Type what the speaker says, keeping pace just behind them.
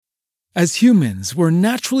As humans, we're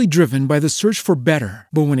naturally driven by the search for better.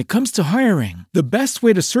 But when it comes to hiring, the best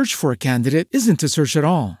way to search for a candidate isn't to search at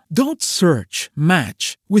all. Don't search,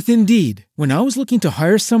 match with Indeed. When I was looking to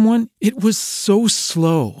hire someone, it was so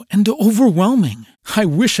slow and overwhelming. I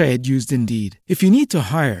wish I had used Indeed. If you need to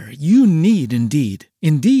hire, you need Indeed.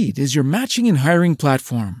 Indeed is your matching and hiring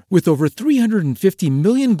platform with over 350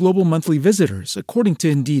 million global monthly visitors, according to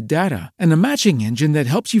Indeed data, and a matching engine that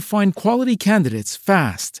helps you find quality candidates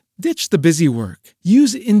fast. Ditch the busy work.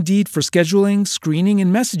 Use Indeed for scheduling, screening,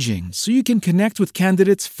 and messaging so you can connect with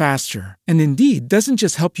candidates faster. And Indeed doesn't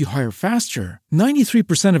just help you hire faster.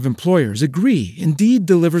 93% of employers agree Indeed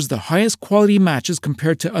delivers the highest quality matches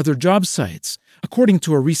compared to other job sites, according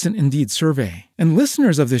to a recent Indeed survey. And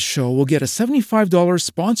listeners of this show will get a $75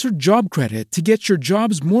 sponsored job credit to get your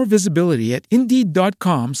jobs more visibility at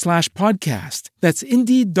Indeed.com/podcast. That's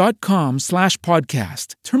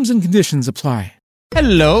Indeed.com/podcast. Terms and conditions apply.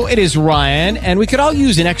 Hello, it is Ryan, and we could all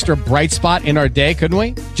use an extra bright spot in our day, couldn't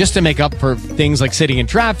we? Just to make up for things like sitting in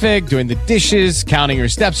traffic, doing the dishes, counting your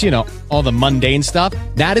steps, all the mundane stuff.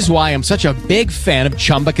 That is why I'm such a big fan of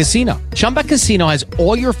Chumba Casino. Chumba Casino has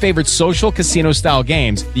all your favorite social casino-style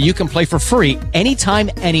games that you can play for free anytime,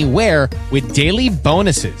 anywhere with daily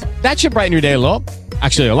bonuses. That should brighten your day a little.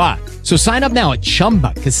 Actually, a lot. So sign up now at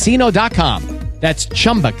ChumbaCasino.com. That's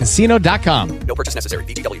ChumbaCasino.com. No purchase necessary.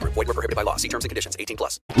 VGW Group. Void where prohibited by law. See terms and conditions.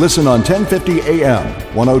 18+. Listen on 1050 AM,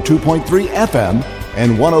 102.3 FM,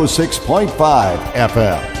 and 106.5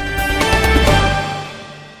 FM.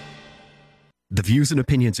 The views and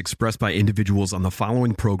opinions expressed by individuals on the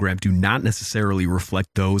following program do not necessarily reflect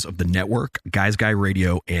those of the network, Guys Guy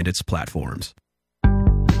Radio, and its platforms.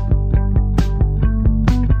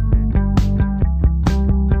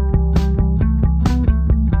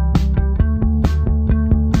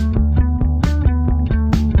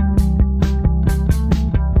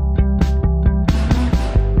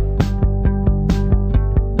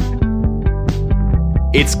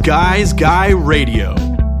 It's Guys Guy Radio.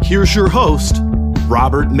 Here's your host,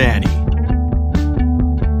 Robert Manni.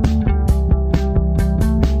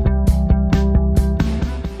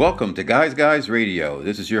 Welcome to Guys Guys Radio.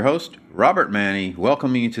 This is your host, Robert Manni,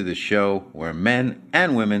 welcoming you to the show where men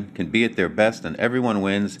and women can be at their best and everyone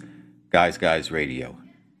wins, Guys Guys Radio.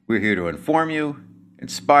 We're here to inform you,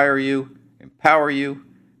 inspire you, empower you,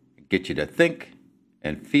 get you to think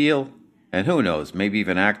and feel, and who knows, maybe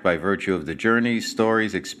even act by virtue of the journeys,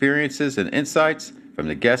 stories, experiences, and insights from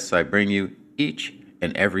the guests I bring you each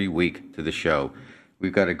and every week to the show.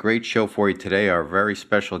 We've got a great show for you today. Our very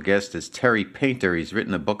special guest is Terry Painter. He's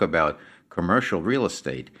written a book about commercial real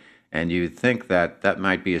estate. And you'd think that that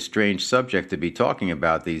might be a strange subject to be talking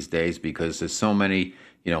about these days because there's so many,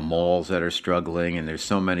 malls that are struggling and there's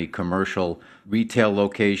so many commercial retail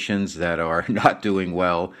locations that are not doing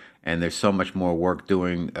well. And there's so much more work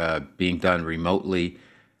being done remotely.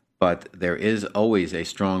 But there is always a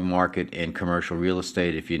strong market in commercial real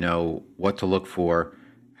estate if you know what to look for,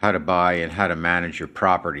 how to buy, and how to manage your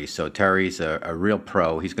property. So Terry's a real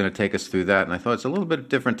pro. He's going to take us through that. And I thought it's a little bit of a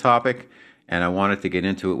different topic, and I wanted to get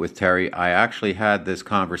into it with Terry. I actually had this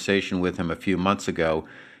conversation with him a few months ago,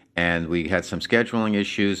 and we had some scheduling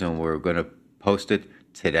issues, and we're going to post it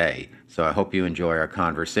today. So I hope you enjoy our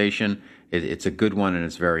conversation. It's a good one, and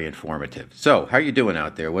it's very informative. So how you doing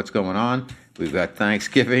out there? What's going on? We've got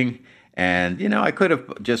Thanksgiving, and, I could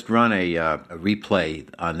have just run a replay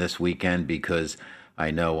on this weekend because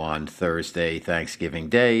I know on Thursday, Thanksgiving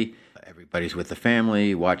Day, everybody's with the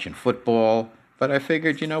family watching football. But I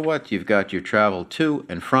figured, you know what? You've got your travel to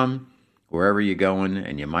and from wherever you're going,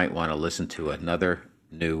 and you might want to listen to another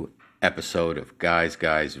new episode of Guys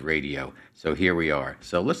Guys Radio. So here we are.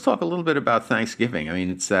 So let's talk a little bit about Thanksgiving. I mean,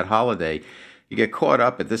 it's that holiday. You get caught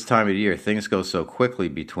up at this time of the year. Things go so quickly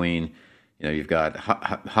between, you've got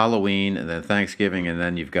Halloween and then Thanksgiving, and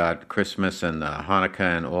then you've got Christmas and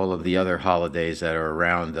Hanukkah and all of the other holidays that are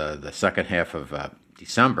around the second half of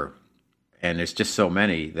December. And there's just so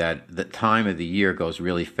many that the time of the year goes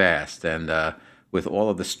really fast. And with all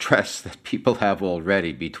of the stress that people have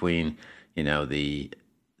already between, the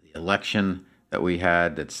election that we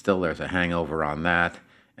had, that still there's a hangover on that.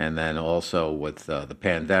 And then also with the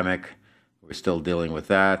pandemic, we're still dealing with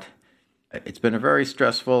that. It's been a very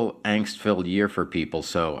stressful, angst-filled year for people,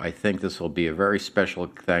 so I think this will be a very special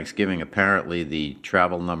Thanksgiving. Apparently, the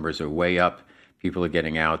travel numbers are way up. People are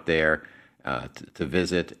getting out there to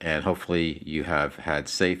visit, and hopefully you have had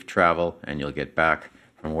safe travel and you'll get back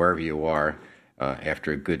from wherever you are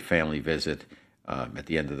after a good family visit at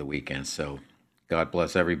the end of the weekend. So God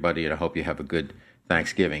bless everybody, and I hope you have a good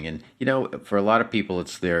Thanksgiving. And, for a lot of people,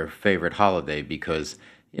 it's their favorite holiday because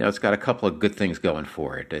it's got a couple of good things going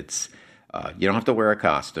for it. It's you don't have to wear a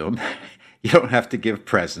costume, you don't have to give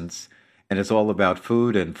presents, and it's all about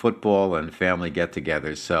food and football and family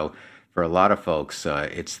get-togethers. So for a lot of folks,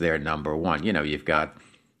 it's their number one. You've got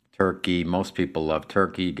turkey. Most people love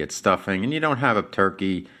turkey. You get stuffing, and you don't have a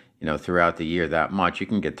turkey, throughout the year that much. You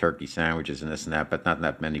can get turkey sandwiches and this and that, but not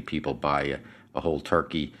that many people buy a whole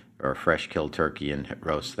turkey or a fresh killed turkey and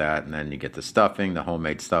roast that. And then you get the stuffing, the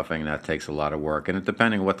homemade stuffing, and that takes a lot of work. And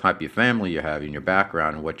depending on what type of family you have in your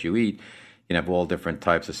background and what you eat, you have all different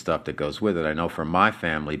types of stuff that goes with it. I know for my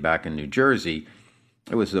family back in New Jersey,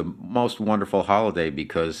 it was the most wonderful holiday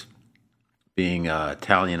because being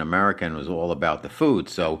Italian American was all about the food.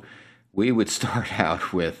 So we would start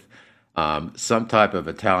out with some type of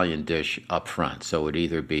Italian dish up front. So it would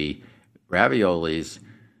either be raviolis,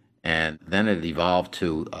 and then it evolved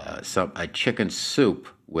to a chicken soup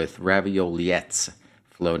with ravioliettes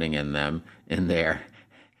floating in there,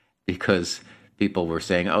 because people were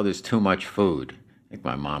saying, "Oh, there's too much food." I think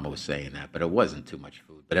my mama was saying that, but it wasn't too much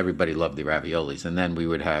food. But everybody loved the raviolis, and then we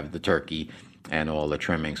would have the turkey and all the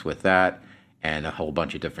trimmings with that, and a whole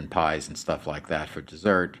bunch of different pies and stuff like that for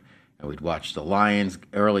dessert. And we'd watch the Lions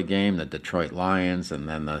early game, the Detroit Lions, and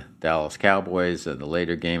then the Dallas Cowboys, and the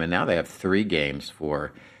later game. And now they have 3 games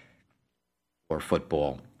for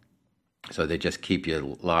football. So they just keep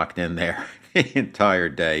you locked in there the entire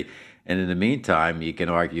day. And in the meantime, you can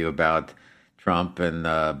argue about Trump and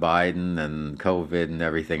Biden and COVID and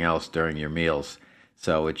everything else during your meals.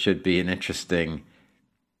 So it should be an interesting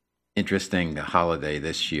holiday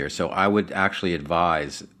this year. So I would actually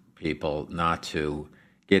advise people not to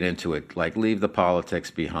get into it. Like, leave the politics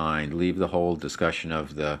behind, leave the whole discussion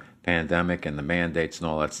of the pandemic and the mandates and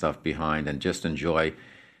all that stuff behind, and just enjoy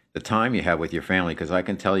the time you have with your family. Because I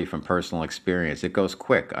can tell you from personal experience, it goes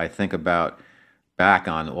quick. I think back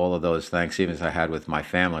on all of those Thanksgivings I had with my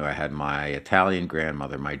family. I had my Italian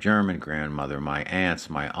grandmother, my German grandmother, my aunts,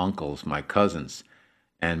 my uncles, my cousins,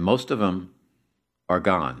 and most of them are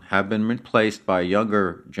gone, have been replaced by a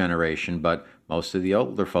younger generation, but most of the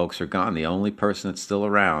older folks are gone. The only person that's still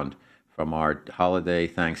around from our holiday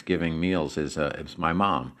Thanksgiving meals is my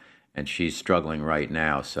mom, and she's struggling right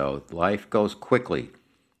now. So life goes quickly.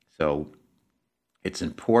 So it's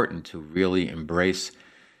important to really embrace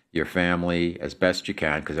your family as best you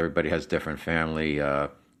can, because everybody has different family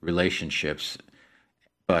relationships.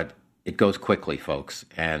 But it goes quickly, folks.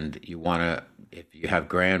 And you want to, if you have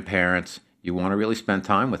grandparents, you want to really spend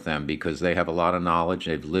time with them, because they have a lot of knowledge.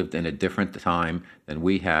 They've lived in a different time than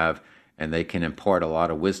we have, and they can impart a lot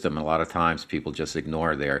of wisdom. A lot of times people just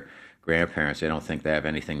ignore their grandparents. They don't think they have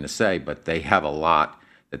anything to say, but they have a lot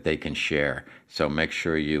that they can share. So make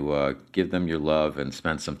sure you give them your love and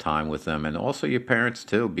spend some time with them, and also your parents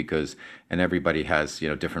too, because everybody has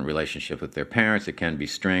different relationship with their parents. It can be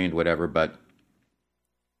strained, whatever, but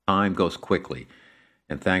time goes quickly.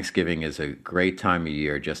 And Thanksgiving is a great time of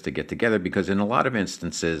year just to get together, because in a lot of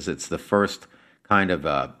instances, it's the first kind of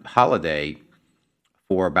holiday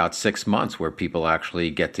for about 6 months where people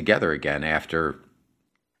actually get together again after,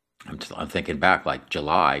 I'm thinking back, like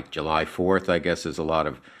July 4th, I guess, is a lot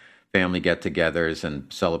of family get-togethers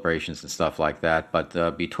and celebrations and stuff like that.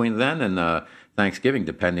 But between then and Thanksgiving,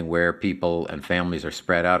 depending where people and families are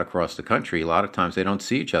spread out across the country, a lot of times they don't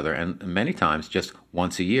see each other, and many times just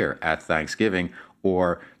once a year at Thanksgiving,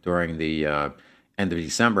 or during the end of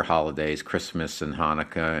December holidays, Christmas and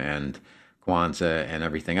Hanukkah and Kwanzaa and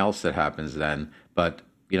everything else that happens then. But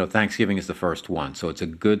Thanksgiving is the first one, so it's a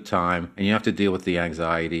good time, and you have to deal with the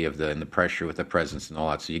anxiety of and the pressure with the presents and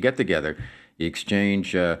all that. So you get together, you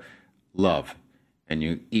exchange love, and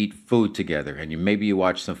you eat food together, and maybe you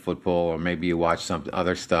watch some football, or maybe you watch some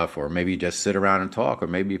other stuff, or maybe you just sit around and talk, or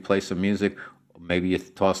maybe you play some music, or maybe you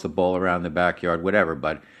toss the ball around the backyard, whatever.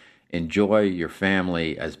 But enjoy your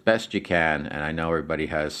family as best you can. And I know everybody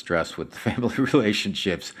has stress with family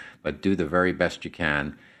relationships, but do the very best you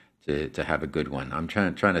can to have a good one. I'm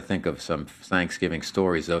trying to think of some Thanksgiving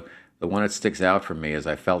stories. The one that sticks out for me is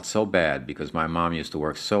I felt so bad because my mom used to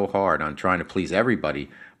work so hard on trying to please everybody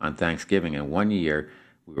on Thanksgiving. And one year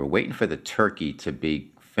we were waiting for the turkey to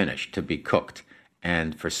be finished, to be cooked.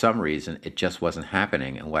 And for some reason, it just wasn't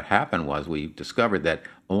happening. And what happened was we discovered that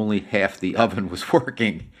only half the oven was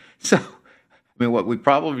working. So, what we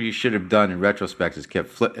probably should have done in retrospect is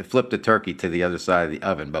flip the turkey to the other side of the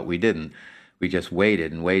oven, but we didn't. We just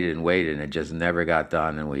waited and waited and waited, and it just never got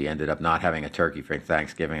done, and we ended up not having a turkey for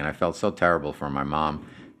Thanksgiving. And I felt so terrible for my mom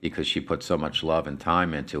because she put so much love and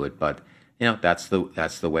time into it. But that's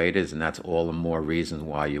the way it is, and that's all the more reason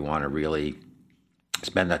why you want to really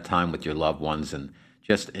spend that time with your loved ones and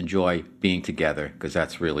just enjoy being together, because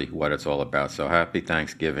that's really what it's all about. So happy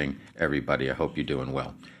Thanksgiving, everybody. I hope you're doing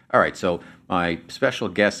well. All right, so my special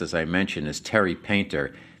guest, as I mentioned, is Terry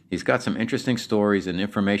Painter. He's got some interesting stories and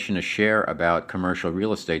information to share about commercial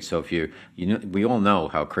real estate. So if we all know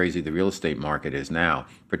how crazy the real estate market is now,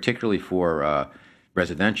 particularly for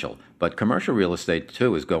residential, but commercial real estate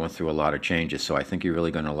too is going through a lot of changes. So I think you're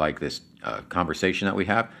really going to like this conversation that we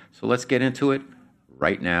have. So let's get into it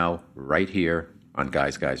right now, right here on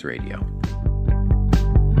Guys Guys Radio.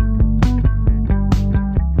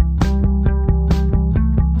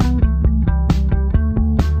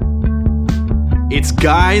 It's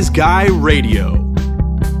Guys Guy Radio.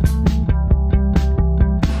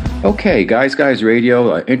 Okay, Guys Guys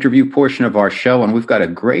Radio, interview portion of our show, and we've got a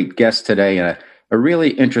great guest today and a really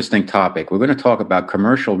interesting topic. We're going to talk about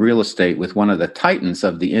commercial real estate with one of the titans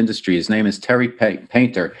of the industry. His name is Terry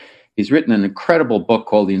Painter. He's written an incredible book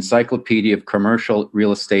called The Encyclopedia of Commercial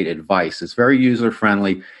Real Estate Advice. It's very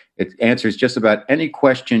user-friendly. It answers just about any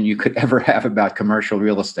question you could ever have about commercial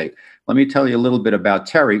real estate. Let me tell you a little bit about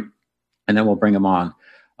Terry, and then we'll bring him on.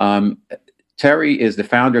 Terry is the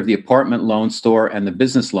founder of the Apartment Loan Store and the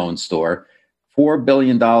Business Loan Store. $4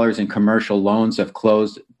 billion in commercial loans have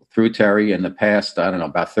closed through Terry in the past,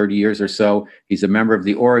 about 30 years or so. He's a member of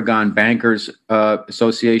the Oregon Bankers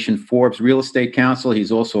Association, Forbes Real Estate Council.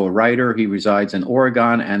 He's also a writer. He resides in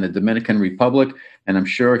Oregon and the Dominican Republic, and I'm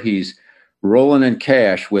sure he's rolling in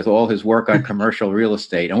cash with all his work on commercial real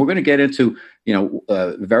estate. And we're going to get into,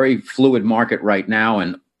 a very fluid market right now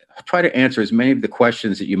and try to answer as many of the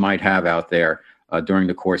questions that you might have out there during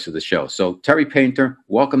the course of the show. So Terry Painter,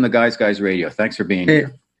 welcome to Guys Guys Radio. Thanks for being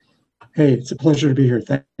here. Hey, it's a pleasure to be here.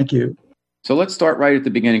 Thank you. So let's start right at the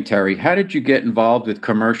beginning, Terry. How did you get involved with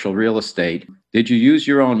commercial real estate? Did you use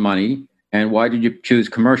your own money? And why did you choose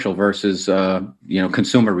commercial versus,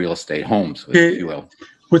 consumer real estate, homes, if you will?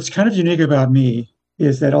 What's kind of unique about me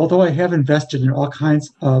is that although I have invested in all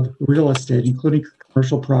kinds of real estate, including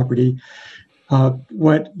commercial property,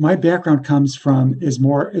 what my background comes from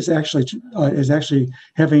is actually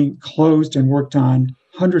having closed and worked on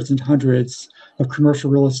hundreds and hundreds of commercial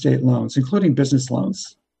real estate loans, including business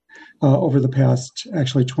loans, over the past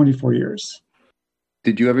actually 24 years.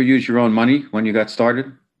 Did you ever use your own money when you got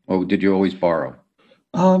started, or did you always borrow?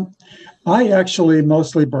 I actually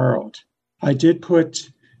mostly borrowed. I did put.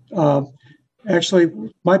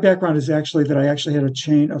 My background is actually that I actually had a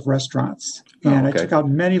chain of restaurants, and I took out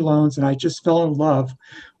many loans, and I just fell in love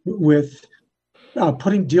with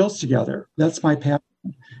putting deals together. That's my passion.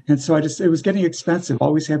 And so it was getting expensive,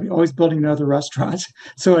 always building another restaurant.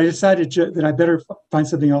 So I decided that I better find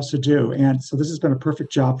something else to do. And so this has been a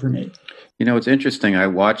perfect job for me. It's interesting. I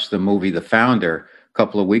watched the movie The Founder a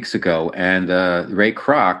couple of weeks ago, and Ray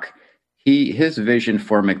Kroc, his vision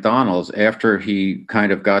for McDonald's after he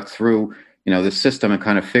kind of got through the system and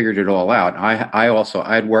kind of figured it all out.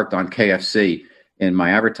 I'd worked on KFC in my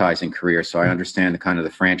advertising career, so I understand the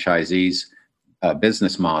franchisees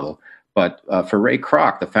business model. But for Ray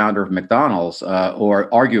Kroc, the founder of McDonald's, or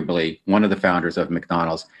arguably one of the founders of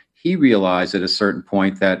McDonald's, he realized at a certain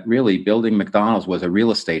point that really building McDonald's was a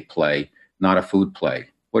real estate play, not a food play.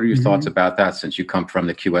 What are your thoughts about that, since you come from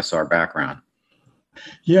the QSR background?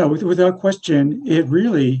 Yeah, without question, it's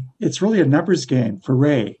really a numbers game for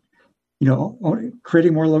Ray.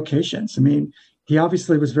 Creating more locations. I mean, he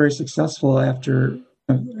obviously was very successful after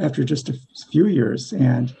just a few years,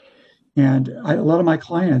 and a lot of my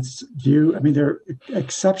clients they're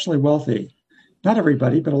exceptionally wealthy. Not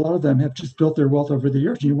everybody, but a lot of them have just built their wealth over the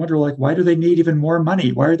years. And you wonder, why do they need even more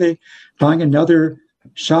money? Why are they buying another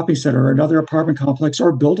shopping center or another apartment complex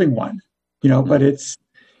or building one? But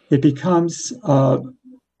it becomes a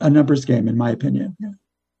numbers game, in my opinion.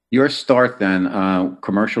 Your start then,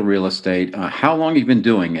 commercial real estate, how long have you been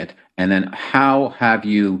doing it? And then how have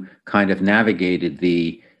you kind of navigated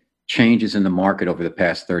the changes in the market over the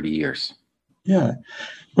past 30 years? Yeah.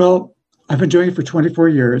 Well, I've been doing it for 24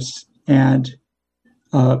 years. And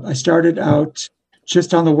I started out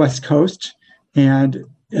just on the West Coast and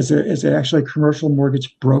as actually a commercial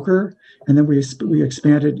mortgage broker. And then we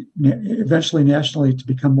expanded eventually nationally to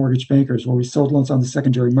become mortgage bankers, where we sold loans on the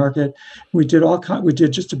secondary market. We did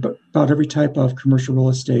just about every type of commercial real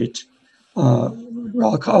estate,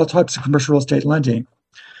 all types of commercial real estate lending.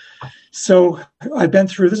 So I've been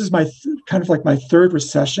through. This is my my third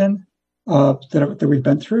recession that we've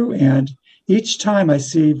been through, and each time I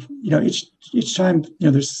see, each time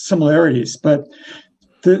there's similarities, but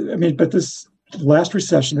this last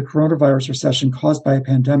recession, the coronavirus recession caused by a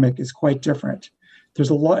pandemic, is quite different. There's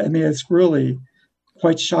a lot. It's really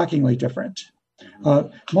quite shockingly different.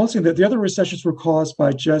 Mostly the other recessions were caused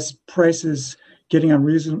by just prices getting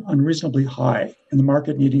unreasonably high and the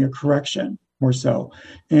market needing a correction more so.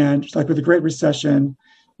 And like with the Great Recession,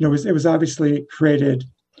 it was obviously created,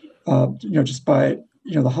 just by,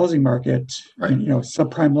 the housing market, right, and,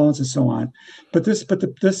 subprime loans and so on. But this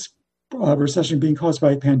recession being caused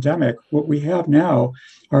by a pandemic, what we have now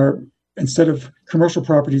are, instead of commercial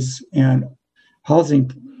properties and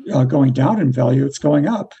housing going down in value, it's going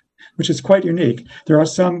up, which is quite unique. There are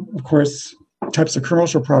some, of course, types of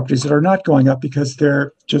commercial properties that are not going up because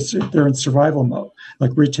they're in survival mode,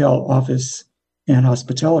 like retail, office, and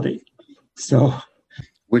hospitality. So,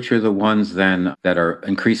 which are the ones then that are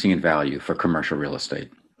increasing in value for commercial real estate?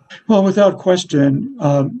 Well, without question,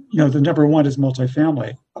 the number one is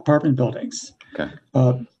multifamily apartment buildings. Okay.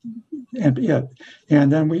 And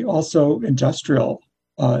then we also industrial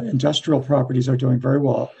properties are doing very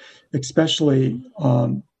well, especially,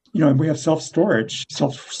 and we have self-storage.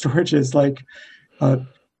 Self-storage is like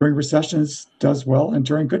during recessions does well, and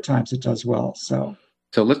during good times it does well. So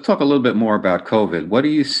let's talk a little bit more about COVID. What do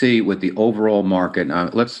you see with the overall market?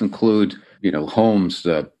 Let's include, homes,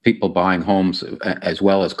 people buying homes, as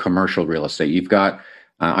well as commercial real estate. You've got,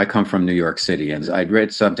 I come from New York City, and I'd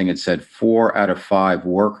read something that said 4 out of 5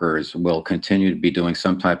 workers will continue to be doing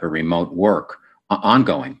some type of remote work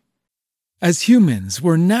ongoing. As humans,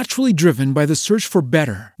 we're naturally driven by the search for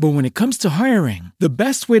better. But when it comes to hiring, the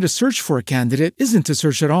best way to search for a candidate isn't to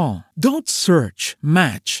search at all. Don't search,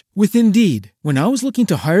 match with Indeed. When I was looking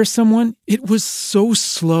to hire someone, it was so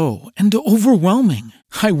slow and overwhelming.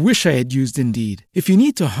 I wish I had used Indeed. If you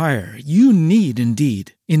need to hire, you need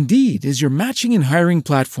Indeed. Indeed is your matching and hiring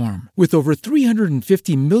platform with over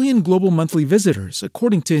 350 million global monthly visitors,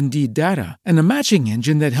 according to Indeed data, and a matching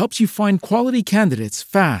engine that helps you find quality candidates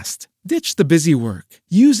fast. Ditch the busy work.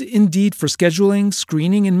 Use Indeed for scheduling,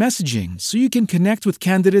 screening, and messaging so you can connect with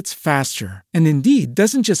candidates faster. And Indeed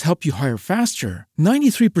doesn't just help you hire faster.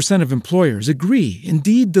 93% of employers agree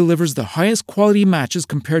Indeed delivers the highest quality matches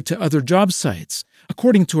compared to other job sites,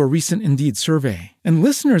 according to a recent Indeed survey. And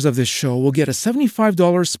listeners of this show will get a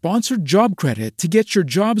 $75 sponsored job credit to get your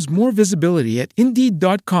jobs more visibility at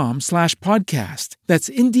Indeed.com/podcast. That's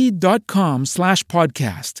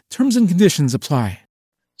Indeed.com/podcast. Terms and conditions apply.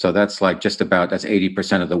 So that's like that's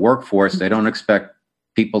 80% of the workforce. They don't expect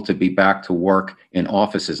people to be back to work in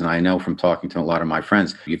offices. And I know from talking to a lot of my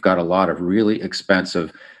friends, you've got a lot of really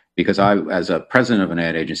expensive, because I, as a president of an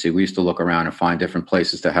ad agency, we used to look around and find different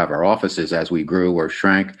places to have our offices as we grew or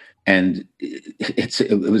shrank. And it's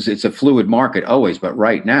a fluid market always, but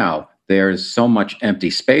right now there's so much empty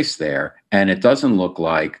space there. And it doesn't look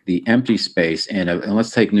like the empty space and let's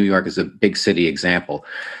take New York as a big city example.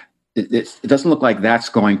 It doesn't look like that's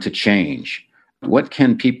going to change. What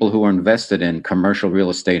can people who are invested in commercial real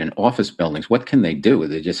estate and office buildings, what can they do?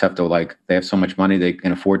 They just have to they have so much money they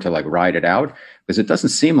can afford to ride it out? Because it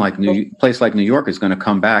doesn't seem like a place like New York is going to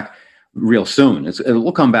come back real soon. It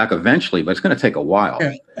will come back eventually, but it's going to take a while.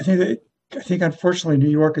 Yeah, I think unfortunately New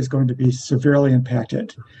York is going to be severely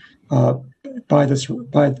impacted by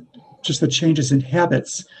just the changes in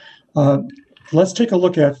habits. Let's take a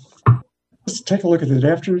look at it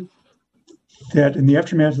after that. In the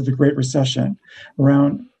aftermath of the Great Recession,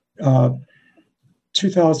 around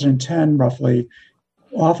 2010 roughly,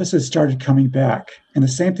 offices started coming back, and the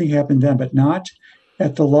same thing happened then, but not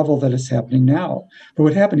at the level that is happening now. But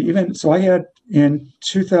what happened I had in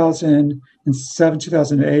 2007,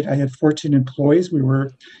 2008, I had 14 employees. We were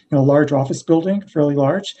in a large office building, fairly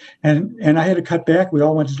large, and I had to cut back. We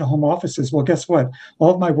all went into home offices. Well, guess what?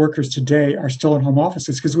 All of my workers today are still in home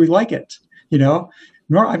offices because we like it.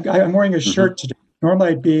 I'm wearing a shirt today. Normally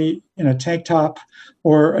I'd be in a tank top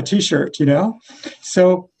or a t-shirt,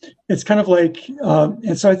 So it's kind of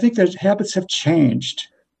and so I think that habits have changed.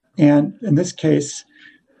 And in this case,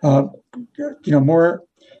 more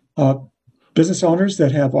business owners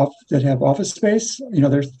that have office space,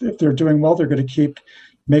 if they're doing well, they're going to keep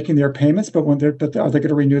making their payments, but are they going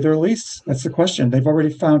to renew their lease? That's the question. They've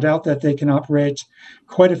already found out that they can operate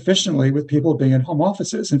quite efficiently with people being in home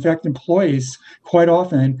offices. In fact, employees quite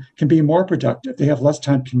often can be more productive. They have less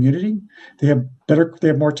time commuting. They have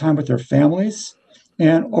more time with their families,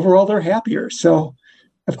 and overall they're happier. So,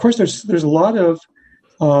 of course, there's a lot of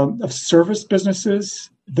service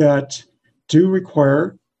businesses that do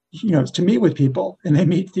require to meet with people, and they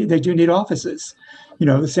do need offices.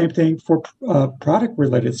 The same thing for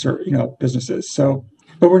product-related, businesses. So,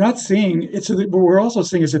 but we're not seeing it's. What we're also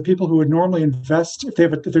seeing is that people who would normally invest, if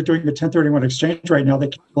they're doing a 1031 exchange right now, they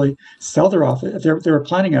can't really sell their office. If they're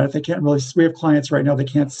planning on it, they can't really. We have clients right now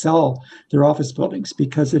that can't sell their office buildings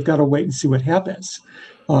because they've got to wait and see what happens.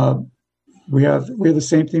 We have the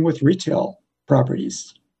same thing with retail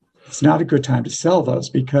properties. it's not a good time to sell those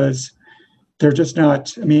because they're just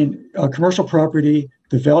not. I mean, a commercial property,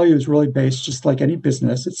 the value is really based, just like any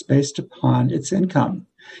business, it's based upon its income.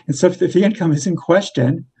 And so if the income is in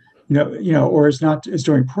question, or is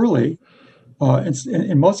doing poorly,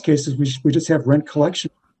 in most cases we just have rent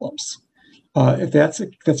collection problems. If that's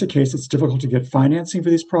the case, it's difficult to get financing for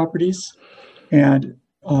these properties, and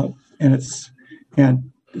it's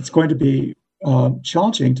going to be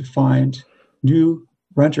challenging to find new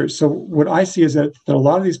renters. So what I see is that a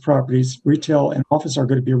lot of these properties, retail and office, are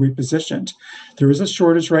going to be repositioned. There is a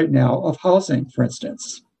shortage right now of housing, for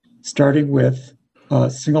instance, starting with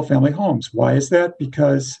single-family homes. Why is that?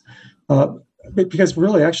 Because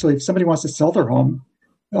really, actually, if somebody wants to sell their home,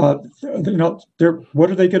 what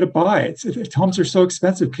are they going to buy? If homes are so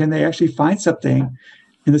expensive, can they actually find something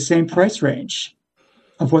in the same price range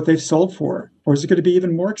of what they've sold for? Or is it going to be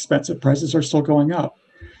even more expensive? Prices are still going up.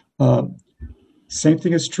 Same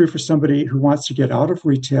thing is true for somebody who wants to get out of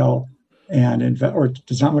retail or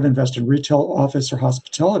does not want to invest in retail, office, or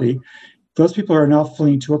hospitality. Those people are now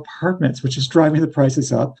fleeing to apartments, which is driving the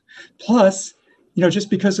prices up. Plus, just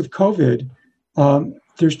because of COVID,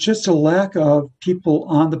 there's just a lack of people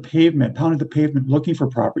on the pavement, pounding the pavement, looking for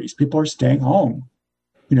properties. People are staying home.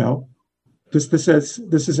 This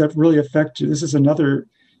is really affected. This is another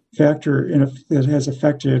factor that has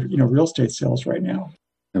affected real estate sales right now.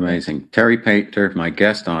 Amazing. Terry Painter, my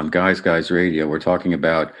guest on Guys Radio. We're talking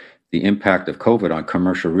about the impact of COVID on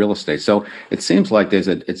commercial real estate. So it seems like it's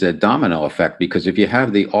a domino effect, because if you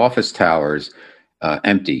have the office towers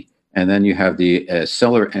empty, and then you have the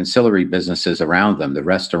ancillary businesses around them, the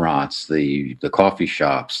restaurants, the coffee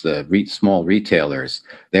shops, the small retailers,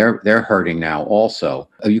 they're hurting now also.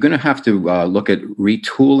 Are you going to have to look at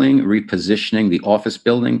retooling, repositioning the office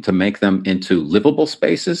building to make them into livable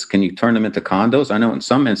spaces? Can you turn them into condos? I know in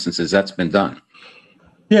some instances that's been done.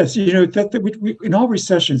 Yes, we, in all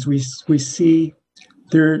recessions, we see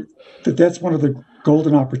that's one of the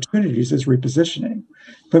golden opportunities is repositioning.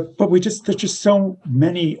 But there's just so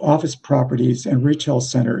many office properties and retail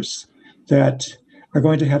centers that are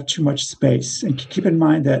going to have too much space. And keep in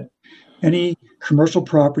mind that any commercial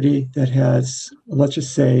property that has, let's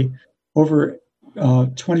just say, over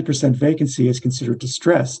 20% vacancy is considered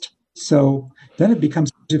distressed. So then it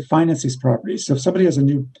becomes to finance these properties. So if somebody has a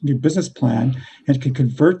new business plan and can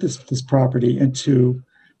convert this property into,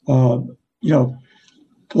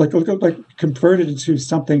 convert it into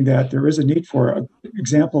something that there is a need for. An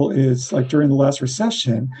example is like during the last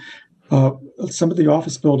recession, some of the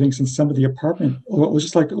office buildings and some of the apartment. Let's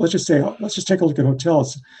just take a look at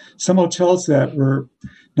hotels. Some hotels that were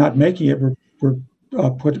not making it were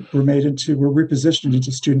repositioned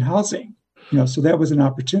into student housing. So that was an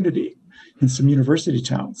opportunity in some university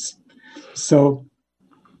towns. So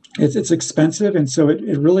it's expensive, and so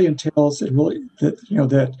it really entails that if you're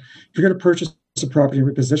going to purchase a property and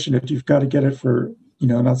reposition it, you've got to get it for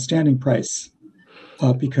an outstanding price,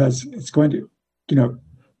 because it's going to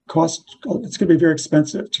cost. It's going to be very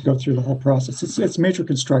expensive to go through the whole process. It's major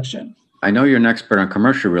construction. I know you're an expert on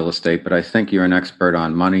commercial real estate, but I think you're an expert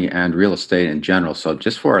on money and real estate in general. So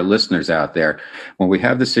just for our listeners out there, when we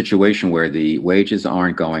have the situation where the wages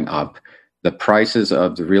aren't going up, the prices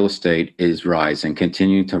of the real estate is rising,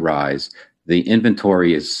 continuing to rise. The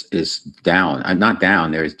inventory is down. Not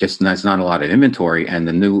down. There's not a lot of inventory, and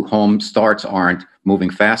the new home starts aren't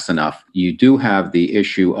moving fast enough. You do have the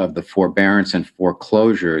issue of the forbearance and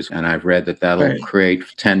foreclosures, and I've read that'll create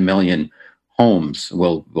 10 million homes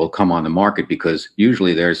will come on the market, because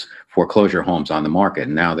usually there's foreclosure homes on the market,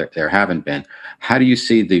 and now there haven't been. How do you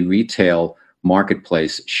see the retail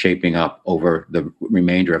marketplace shaping up over the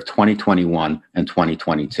remainder of 2021 and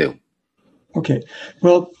 2022? Okay.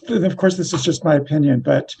 Well, of course, this is just my opinion,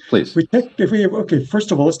 but please.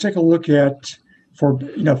 First of all, let's take a look at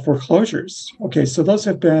foreclosures. Okay, so those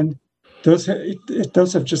have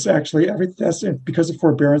just actually that's because of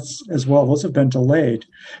forbearance as well. Those have been delayed.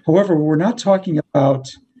 However, we're not talking about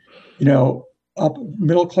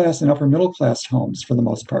middle class and upper middle class homes for the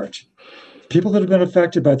most part. People that have been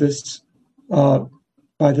affected by this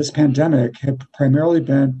pandemic have primarily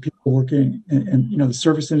been people working in the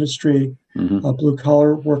service industry, blue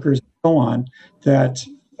collar workers, and so on, that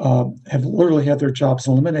have literally had their jobs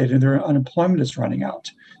eliminated and their unemployment is running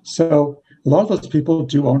out. So a lot of those people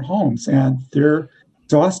do own homes, and they're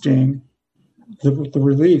exhausting the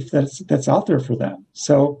relief that's out there for them.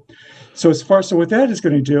 So what that is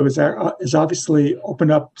going to do is obviously open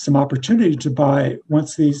up some opportunity to buy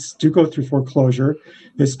once these do go through foreclosure,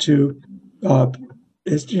 is to buy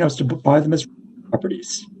them as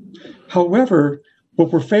properties. However,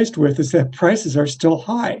 what we're faced with is that prices are still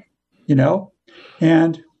high,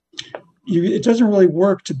 and it doesn't really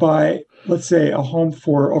work to buy, let's say, a home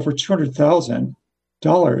for over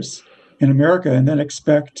 $200,000 in America and then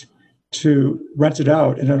expect to rent it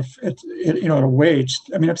out at a wage.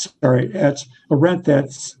 I mean, I'm sorry, at a rent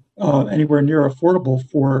that's anywhere near affordable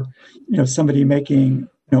for somebody making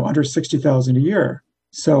under $60,000 a year.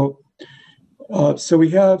 So we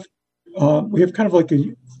have kind of like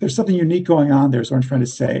there's something unique going on there, is what I'm trying to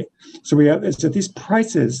say. So we have is that these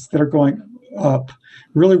prices that are going up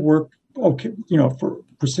really work okay, for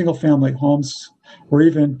single family homes or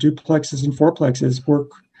even duplexes and fourplexes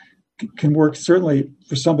can work certainly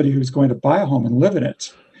for somebody who's going to buy a home and live in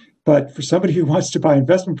it. But for somebody who wants to buy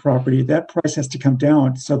investment property, that price has to come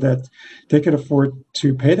down so that they could afford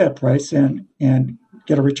to pay that price and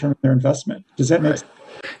get a return on their investment. Does that make sense?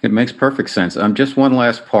 It makes perfect sense. Just one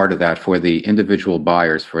last part of that for the individual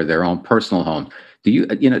buyers for their own personal home. Do you,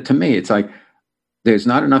 to me, it's like there's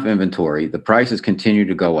not enough inventory. The prices continue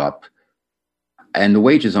to go up and the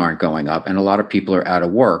wages aren't going up. And a lot of people are out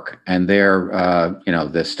of work and they're,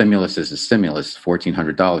 the stimulus is a stimulus.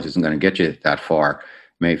 $1,400 isn't going to get you that far.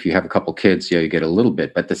 Maybe if you have a couple kids, you get a little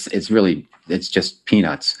bit, but it's just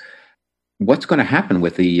peanuts. What's going to happen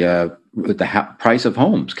with the price of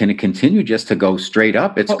homes? Can it continue just to go straight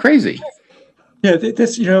up? It's crazy. Yeah,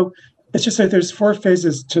 it's just like there's 4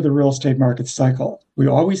 phases to the real estate market cycle. We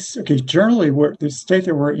always, generally, the state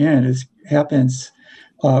that we're in happens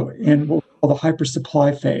in what we call the hyper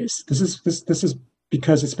supply phase. This is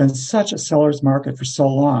because it's been such a seller's market for so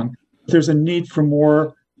long. There's a need for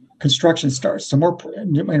more construction starts, so more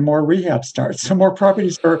rehab starts, so more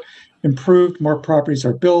properties are improved, more properties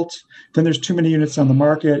are built. Then there's too many units on the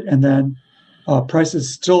market, and then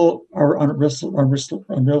prices still are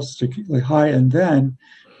unrealistically high, and then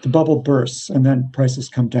the bubble bursts, and then prices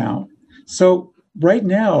come down. So right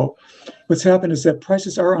now, what's happened is that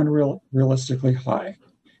prices are unrealistically high.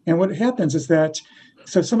 And what happens is that,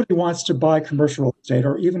 so if somebody wants to buy commercial real estate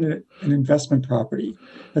or even an investment property,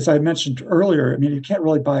 as I mentioned earlier, I mean, you can't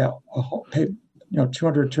really buy a home, pay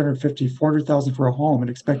 $200,000, $250,000, $400,000 for a home and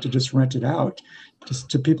expect to just rent it out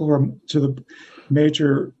to the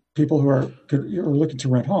major people who are looking to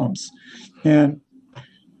rent homes. And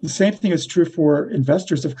the same thing is true for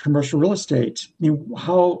investors of commercial real estate. I mean,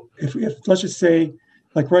 if let's just say,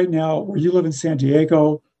 like right now, where you live in San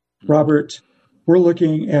Diego, Robert, we're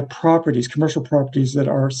looking at commercial properties that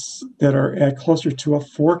are at closer to a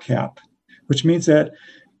 4 cap, which means that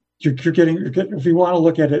you're getting, if you want to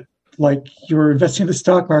look at it like you're investing in the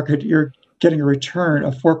stock market, you're getting a return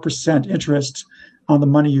of 4% interest on the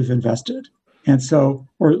money you've invested. And so,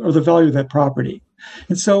 or the value of that property.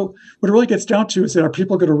 And so what it really gets down to is that are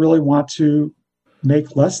people going to really want to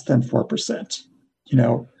make less than 4%,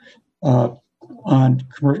 on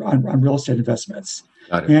real estate investments?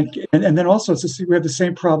 And then also we have the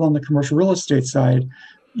same problem on the commercial real estate side.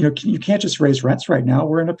 You can't just raise rents right now.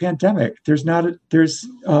 We're in a pandemic.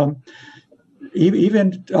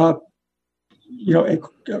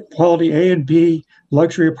 Quality A and B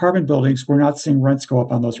luxury apartment buildings, we're not seeing rents go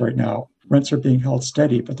up on those right now. Rents are being held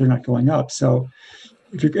steady, but they're not going up. So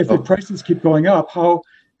if the prices keep going up, how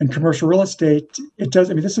in commercial real estate, it does.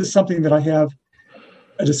 I mean, this is something that I have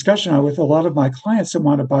a discussion on with a lot of my clients that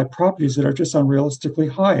want to buy properties that are just unrealistically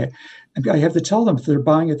high. I have to tell them if they're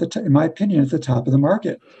buying in my opinion, at the top of the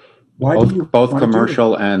market. Both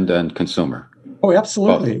commercial and consumer? Oh,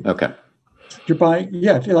 absolutely. Both. Okay. You're buying,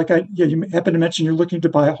 you happen to mention you're looking to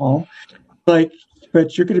buy a home, but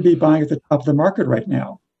you're going to be buying at the top of the market right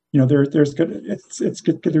now. There has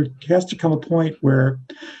to come a point where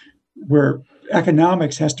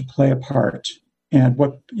economics has to play a part, and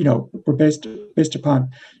what we're based upon,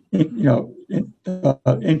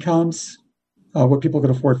 incomes, what people can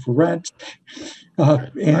afford for rent,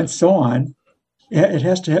 and so on. It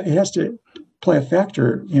has to play a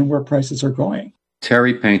factor in where prices are going.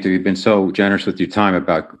 Terry Painter, you've been so generous with your time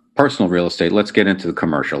about personal real estate. Let's get into the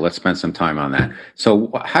commercial. Let's spend some time on that.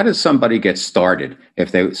 So how does somebody get started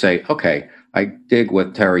if they say, okay, I dig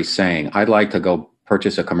what Terry's saying. I'd like to go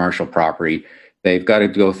purchase a commercial property. They've got to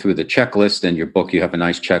go through the checklist. In your book, you have a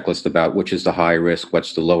nice checklist about which is the high risk,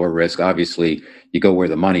 what's the lower risk. Obviously, you go where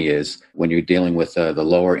the money is when you're dealing with the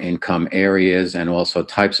lower income areas and also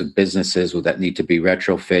types of businesses that need to be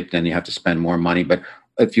retrofit, then you have to spend more money. But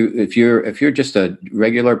if you're just a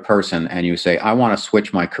regular person and you say, I want to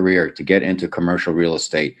switch my career to get into commercial real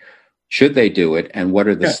estate, should they do it? And what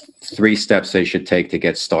are the 3 steps they should take to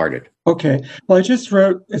get started? Okay. Well, it's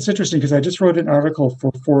interesting because I just wrote an article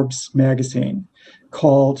for Forbes magazine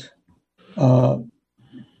called Getting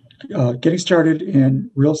Started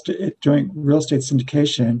in Real Estate, Doing Real Estate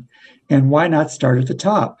Syndication, and Why Not Start at the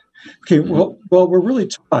Top? Okay, well, we're really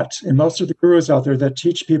taught, and most of the gurus out there that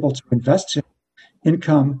teach people to invest in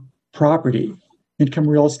income property, income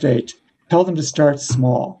real estate, tell them to start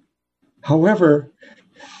small. However,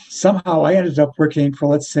 somehow I ended up working for,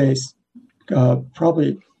 let's say,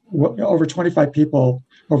 probably over 25 people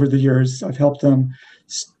over the years. I've helped them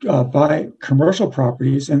buy commercial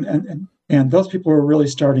properties, and those people are really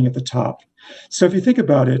starting at the top. So if you think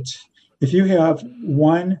about it, if you have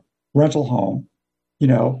one rental home,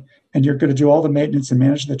 and you're going to do all the maintenance and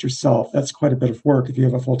manage that yourself, that's quite a bit of work if you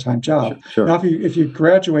have a full-time job. Sure. Now, if you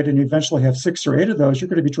graduate and you eventually have 6 or 8 of those, you're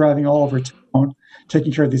going to be driving all over town,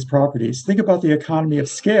 taking care of these properties. Think about the economy of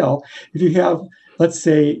scale. If you have, let's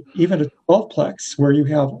say, even a 12-plex where you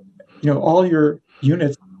have, all your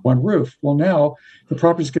units on one roof, well, now the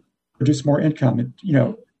property is going to produce more income. And,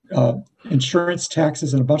 insurance,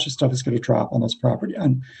 taxes, and a bunch of stuff is going to drop on those property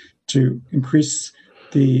and to increase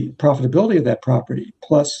the profitability of that property.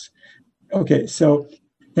 Plus, okay, so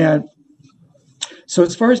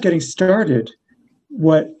as far as getting started,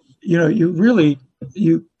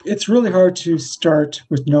 it's really hard to start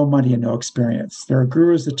with no money and no experience. There are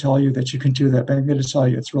gurus that tell you that you can do that, but I'm going to tell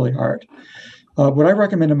you it's really hard. What I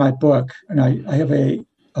recommend in my book, and I have a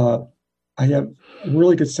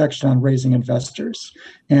really good section on raising investors,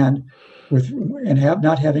 if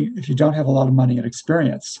you don't have a lot of money and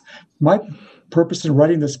experience. My purpose in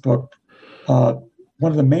writing this book,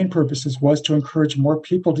 one of the main purposes was to encourage more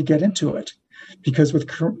people to get into it, because with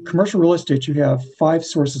commercial real estate, you have 5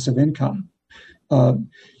 sources of income.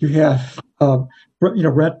 You have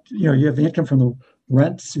rent. You have the income from the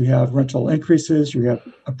rents. You have rental increases. You have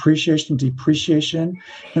appreciation, depreciation,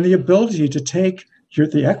 and the ability to take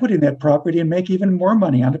the equity in that property and make even more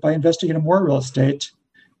money on it by investing in more real estate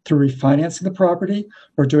through refinancing the property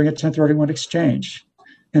or doing a 1031 exchange.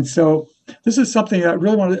 And so this is something I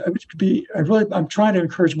really want to I'm trying to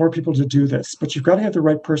encourage more people to do this, but you've got to have the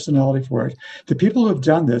right personality for it. The people who have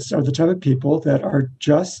done this are the type of people that are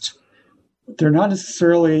they don't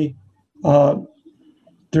necessarily have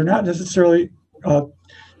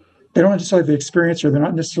the experience, or they're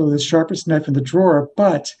not necessarily the sharpest knife in the drawer,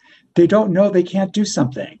 but they don't know they can't do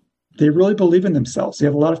something. They really believe in themselves. They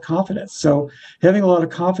have a lot of confidence. So having a lot of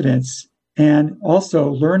confidence and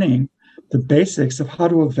also learning the basics of how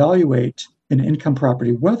to evaluate an income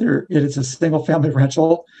property, whether it is a single family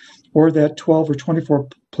rental or that 12 or 24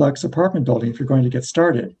 plex apartment building, if you're going to get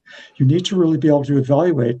started, you need to really be able to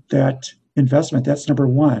evaluate that investment. That's number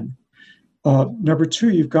one. Number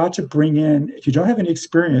two, you've got to bring in, if you don't have any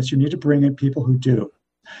experience, you need to bring in people who do.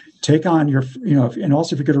 Take on and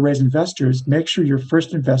also if you're going to raise investors, make sure your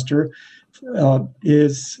first investor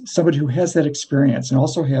is somebody who has that experience and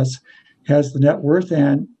also has the net worth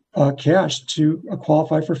and cash to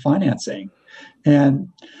qualify for financing. And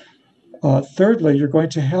thirdly, you're going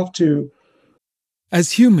to have to.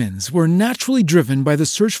 As humans, we're naturally driven by the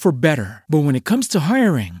search for better. But when it comes to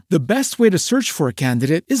hiring, the best way to search for a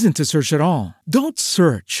candidate isn't to search at all. Don't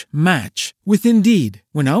search, match with Indeed.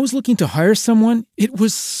 When I was looking to hire someone, it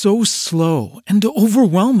was so slow and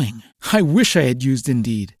overwhelming. I wish I had used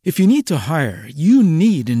Indeed. If you need to hire, you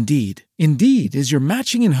need Indeed. Indeed is your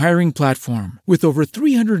matching and hiring platform with over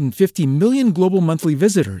 350 million global monthly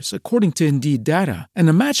visitors, according to Indeed data, and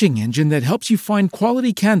a matching engine that helps you find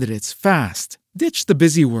quality candidates fast. Ditch the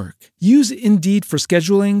busy work. Use Indeed for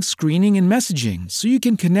scheduling, screening, and messaging so you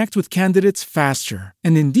can connect with candidates faster.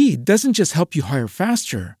 And Indeed doesn't just help you hire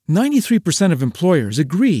faster. 93% of employers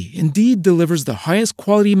agree Indeed delivers the highest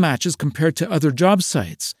quality matches compared to other job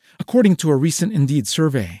sites, according to a recent Indeed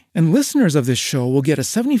survey. And listeners of this show will get a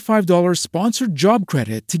 $75 sponsored job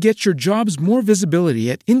credit to get your jobs more visibility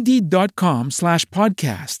at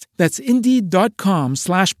Indeed.com/podcast. That's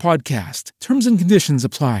Indeed.com/podcast. Terms and conditions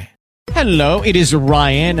apply. Hello, it is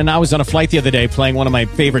Ryan, and I was on a flight the other day playing one of my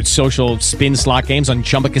favorite social spin slot games on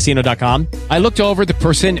ChumbaCasino.com. I looked over at the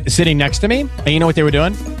person sitting next to me, and you know what they were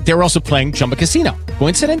doing? They were also playing Chumba Casino.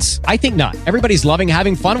 Coincidence? I think not. Everybody's loving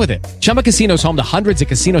having fun with it. Chumba Casino is home to hundreds of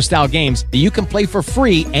casino-style games that you can play for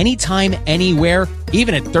free anytime, anywhere,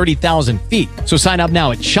 even at 30,000 feet. So sign up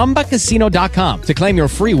now at ChumbaCasino.com to claim your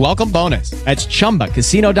free welcome bonus. That's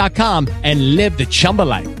ChumbaCasino.com and live the Chumba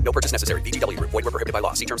life. No purchase necessary. VGW. Void where prohibited by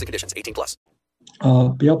law. See terms and conditions. 18+.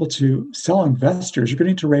 Be able to sell investors. You're going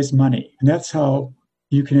to need to raise money, and that's how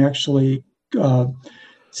you can actually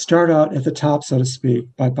start out at the top, so to speak,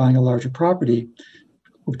 by buying a larger property.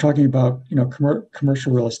 We're talking about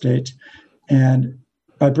commercial real estate, and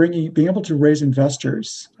by being able to raise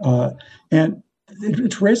investors, and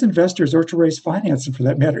to raise investors or to raise financing for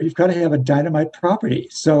that matter, you've got to have a dynamite property.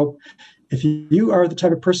 So if you are the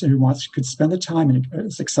type of person who could spend the time and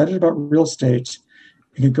is excited about real estate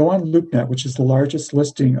You can go on LoopNet, which is the largest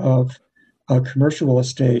listing of commercial real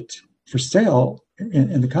estate for sale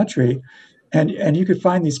in the country, and you could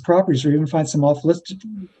find these properties, or even find some off-listed,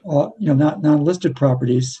 not non-listed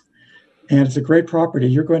properties. And it's a great property.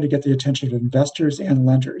 You're going to get the attention of investors and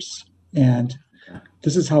lenders, and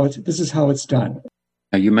this is how it's done.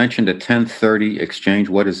 Now, you mentioned a 1030 exchange.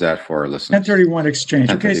 What is that for our listeners? 1031 exchange.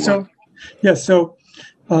 1031.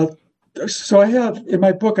 Okay, so I have in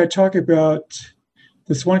my book, I talk about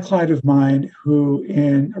this one client of mine who,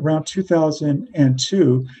 in around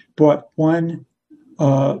 2002, bought one.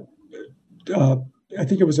 I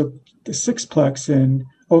think it was a sixplex in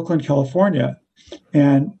Oakland, California,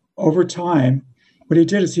 and over time, what he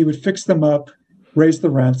did is he would fix them up, raise the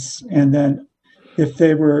rents, and then if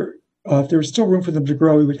there was still room for them to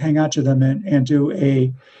grow, he would hang on to them and do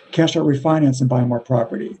a cash out refinance and buy more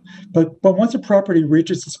property. But once a property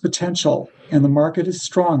reaches its potential and the market is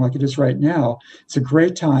strong like it is right now, it's a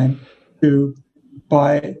great time to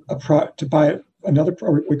buy another,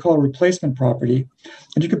 we call a replacement property,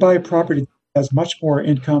 and you could buy a property that has much more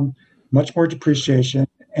income, much more depreciation,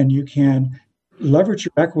 and you can leverage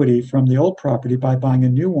your equity from the old property by buying a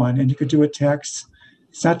new one, and you could do it's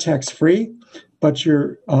not tax-free, but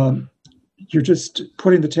you're just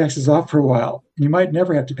putting the taxes off for a while. You might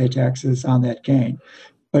never have to pay taxes on that gain,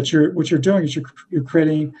 but what you're doing is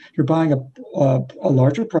you're buying a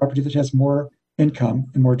larger property that has more income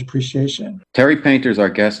and more depreciation. Terry Painter is our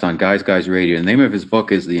guest on Guys Guys Radio. The name of his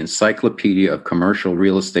book is The Encyclopedia of Commercial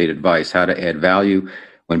Real Estate Advice: How to Add Value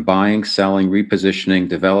when Buying, Selling, Repositioning,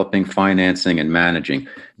 Developing, Financing, and Managing.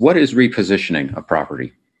 What is repositioning a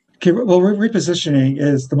property? Okay, well, repositioning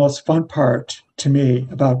is the most fun part to me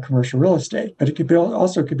about commercial real estate, but it could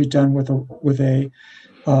be done with a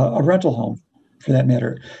rental home, for that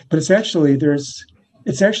matter. But it's actually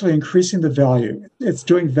increasing the value. It's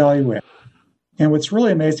doing value add. And what's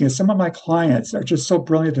really amazing is some of my clients are just so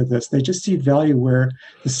brilliant at this. They just see value where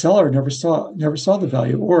the seller never saw the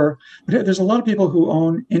value. Or there's a lot of people who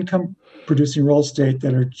own income-producing real estate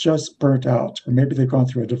that are just burnt out, or maybe they've gone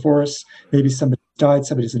through a divorce, maybe somebody died,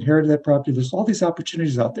 somebody's inherited that property. There's all these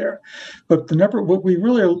opportunities out there, but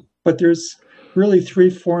there's really three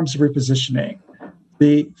forms of repositioning.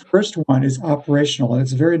 The first one is operational, and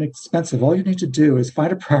it's very inexpensive. All you need to do is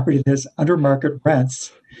find a property that's under market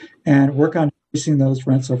rents and work on increasing those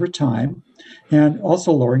rents over time, and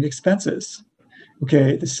also lowering expenses.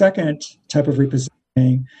 Okay, the second type of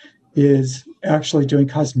repositioning is actually doing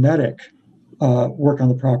cosmetic work on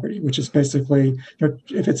the property, which is basically,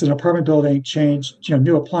 if it's an apartment building, change,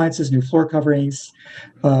 new appliances, new floor coverings,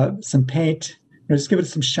 some paint, just give it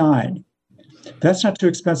some shine. That's not too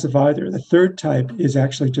expensive either. The third type is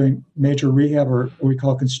actually doing major rehab, or what we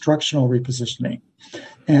call constructional repositioning.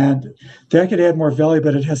 And that could add more value,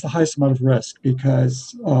 but it has the highest amount of risk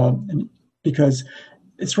because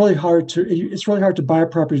it's really hard to buy a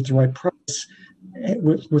property at the right price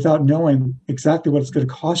without knowing exactly what it's going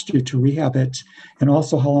to cost you to rehab it, and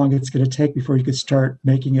also how long it's going to take before you could start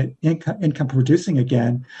making it income producing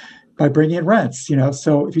again by bringing in rents.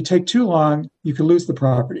 So if you take too long, you could lose the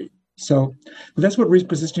property. So that's what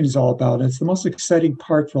repositioning is all about. It's the most exciting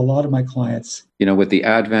part for a lot of my clients. With the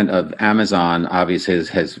advent of Amazon, obviously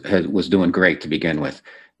was doing great to begin with.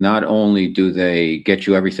 Not only do they get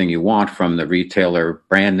you everything you want from the retailer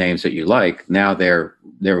brand names that you like, now they're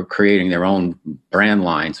creating their own brand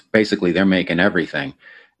lines. Basically, they're making everything.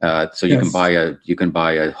 So you can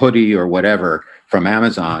buy a hoodie or whatever from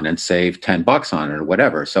Amazon and save $10 on it or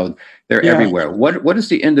whatever. So they're everywhere. What is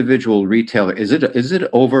the individual retailer? Is it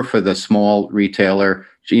over for the small retailer?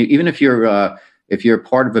 Even if you're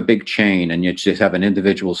part of a big chain and you just have an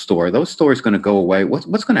individual store, those stores going to go away.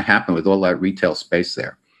 What's going to happen with all that retail space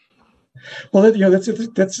there? Well, that's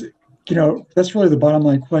really the bottom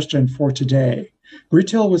line question for today.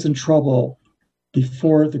 Retail was in trouble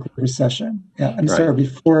before the Great Recession.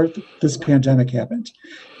 Before this pandemic happened,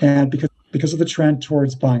 and because of the trend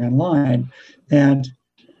towards buying online. And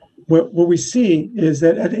what we see is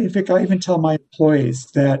that, in fact, I even tell my employees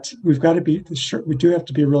that we do have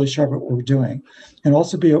to be really sharp at what we're doing, and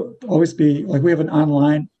also always be like, we have an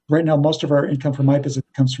online. Right now, most of our income from my business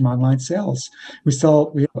comes from online sales. We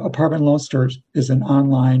have apartment loan stores is an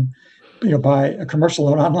online, buy a commercial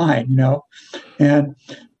loan online, and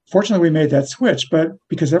fortunately, we made that switch, but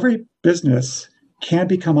because every business can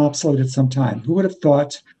become obsolete at some time. Who would have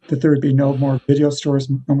thought that there would be no more video stores,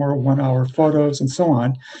 no more 1-hour photos, and so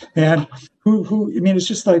on? And it's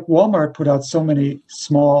just like Walmart put out so many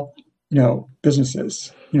small,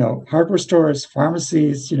 businesses, hardware stores,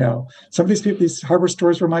 pharmacies, some of these hardware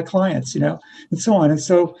stores were my clients, and so on. And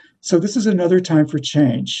so this is another time for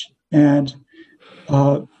change. And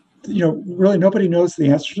really nobody knows the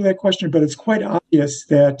answer to that question, but it's quite obvious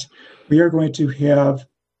that we are going to have,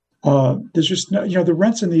 there's just no, the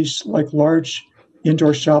rents in these like large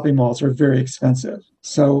indoor shopping malls are very expensive.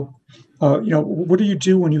 So, what do you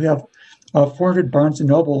do when you have 400 Barnes and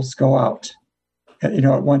Nobles go out, at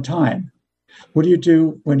one time? What do you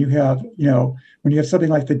do when you have, something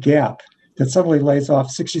like the Gap that suddenly lays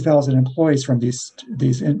off 60,000 employees from these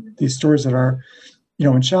stores that are,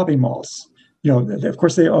 in shopping malls? Of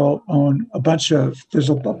course, they all own there's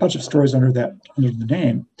a bunch of stores under the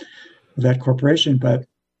name of that corporation. But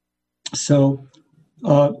so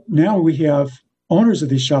now we have owners of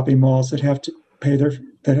these shopping malls that have to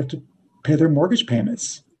pay their mortgage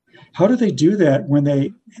payments. How do they do that when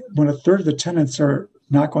a third of the tenants are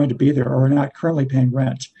not going to be there or are not currently paying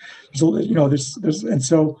rent? And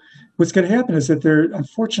so what's going to happen is that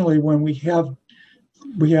unfortunately, when we have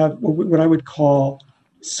what I would call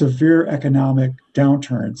severe economic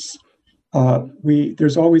downturns,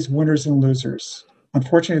 there's always winners and losers.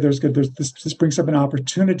 Unfortunately, this brings up an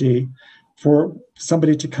opportunity for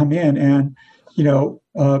somebody to come in and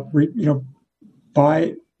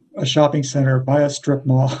buy a shopping center, buy a strip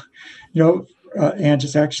mall, and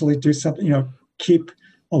just actually do something. Keep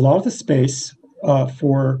a lot of the space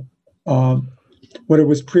for what it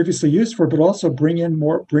was previously used for, but also bring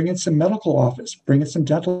in some medical office, bring in some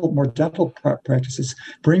more dental practices,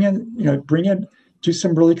 do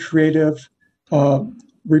some really creative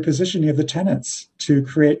repositioning of the tenants to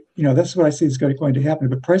create, that's what I see is going to happen.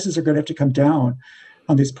 But prices are going to have to come down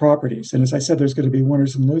on these properties. And as I said, there's going to be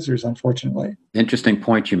winners and losers, unfortunately. Interesting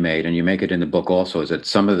point you made, and you make it in the book also, is that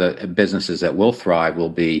some of the businesses that will thrive will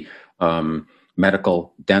be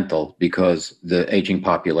medical, dental, because the aging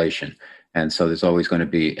population. And so there's always going to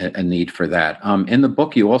be a need for that. In the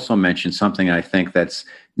book, you also mentioned something I think that's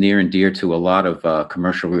near and dear to a lot of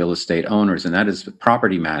commercial real estate owners, and that is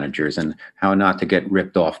property managers and how not to get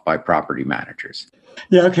ripped off by property managers.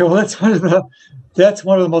 Yeah, okay. Well, that's one of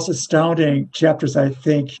the most astounding chapters, I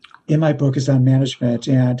think, in my book is on management.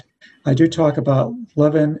 And I do talk about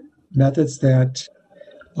 11 methods that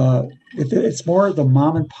it's more the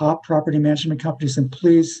mom and pop property management companies. And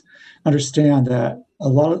please understand that a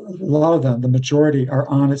lot of them, the majority, are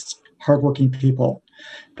honest, hardworking people.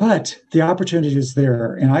 But the opportunity is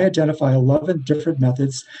there. And I identify 11 different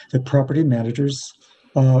methods that property managers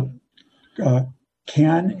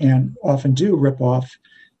can and often do rip off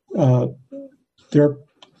the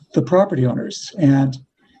property owners. And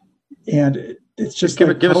it's just give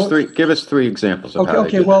us three examples of how they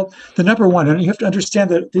do well, the number one, and you have to understand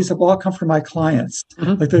that these have all come from my clients.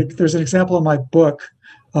 Mm-hmm. Like there's an example in my book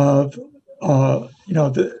of one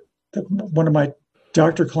of my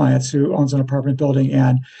doctor clients who owns an apartment building,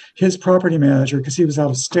 and his property manager, because he was out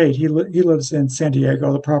of state, he lives in San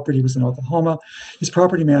Diego. The property was in Oklahoma. His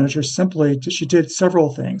property manager she did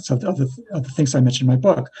several things of the things I mentioned in my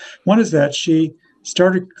book. One is that she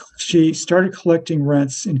started collecting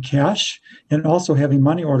rents in cash and also having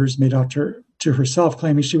money orders made out to herself,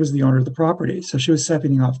 claiming she was the owner of the property. So she was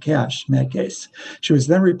separating off cash in that case. She was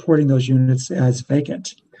then reporting those units as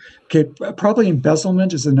vacant. Okay, probably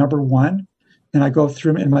embezzlement is the number one. And I go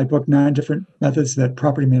through in my book 9 different methods that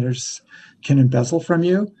property managers can embezzle from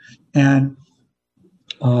you, and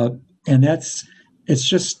it's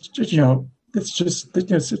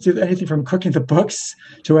anything from cooking the books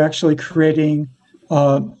to actually creating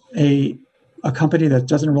a company that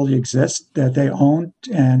doesn't really exist, that they own,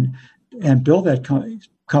 and build that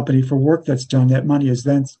company for work that's done. That money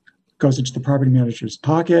goes into the property manager's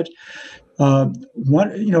pocket.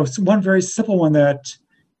 One very simple one that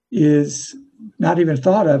is not even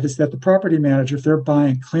thought of is that the property manager, if they're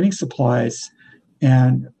buying cleaning supplies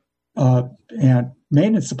and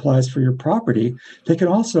maintenance supplies for your property, they can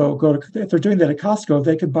also if they're doing that at Costco,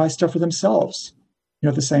 they could buy stuff for themselves,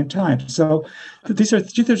 at the same time. So these are,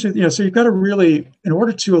 so you've got to really, in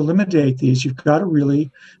order to eliminate these, you've got to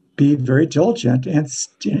really be very diligent and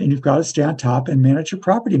you've got to stay on top and manage your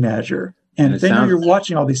property manager. And if they know you're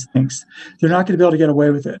watching all these things, they're not going to be able to get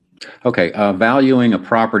away with it. Okay, valuing a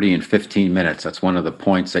property in 15 minutes. That's one of the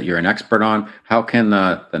points that you're an expert on. How can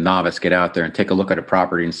the novice get out there and take a look at a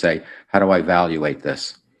property and say, how do I evaluate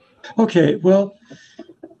this? Okay, well,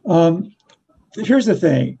 here's the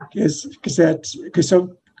thing,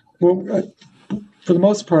 for the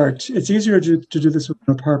most part, it's easier to do this with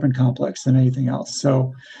an apartment complex than anything else.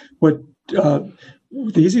 So one of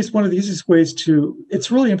the easiest ways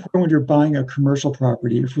it's really important when you're buying a commercial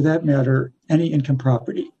property, or for that matter, any income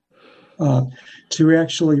property, to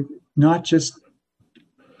actually not just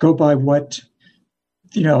go by what,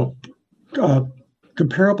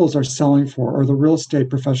 comparables are selling for, or the real estate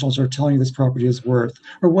professionals are telling you this property is worth,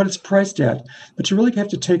 or what it's priced at. But you really have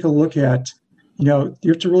to take a look at, you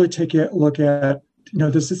have to really take a look at,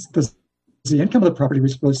 does the income of the property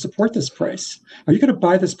really support this price? Are you going to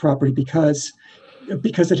buy this property because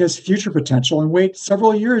it has future potential and wait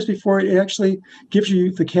several years before it actually gives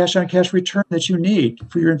you the cash-on-cash return that you need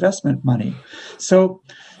for your investment money? So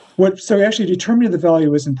actually determining the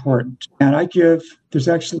value is important. And I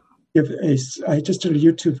just did a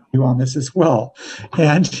YouTube video on this as well.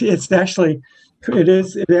 And it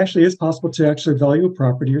actually is possible to actually value a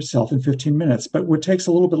property yourself in 15 minutes. But what takes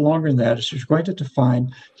a little bit longer than that is you're going to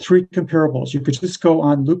define 3 comparables. You could just go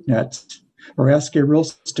on LoopNet or ask a real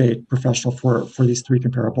estate professional for these 3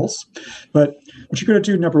 comparables. But what you're going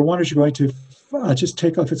to do, number one, is you're going to just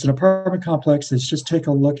take, if it's an apartment complex, is just take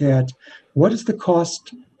a look at what is the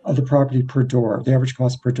cost of the property per door, the average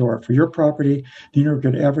cost per door. For your property, then you're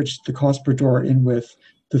going to average the cost per door in with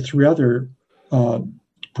the 3 other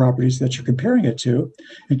properties that you're comparing it to,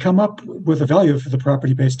 and come up with a value for the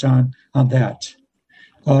property based on that.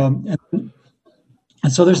 And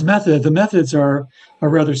so there's method. The methods are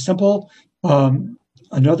rather simple.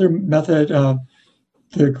 Another method,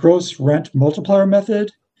 the gross rent multiplier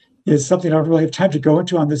method, is something I don't really have time to go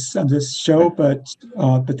into on this show, but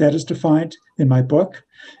that is defined in my book.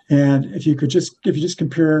 And if you just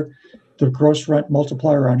compare the gross rent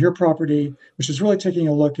multiplier on your property, which is really taking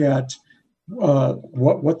a look at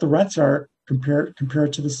what the rents are compared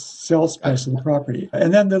to the sales price of the property.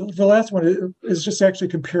 And then the last one is just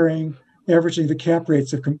actually averaging the cap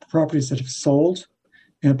rates of properties that have sold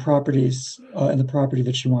and properties and the property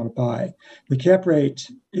that you want to buy. The cap rate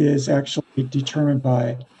is actually determined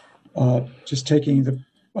by just taking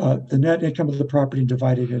the net income of the property and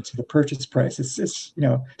dividing it into the purchase price. It's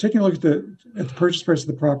taking a look at the purchase price of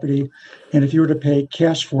the property, and if you were to pay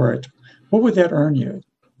cash for it, what would that earn you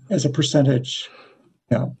as a percentage?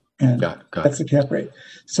 And that's the cap rate.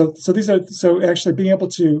 So actually being able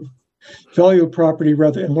to value a property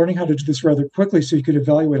and learning how to do this rather quickly, so you could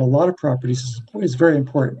evaluate a lot of properties is very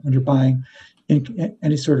important when you're buying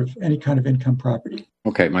any kind of income property.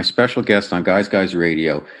 Okay, my special guest on Guys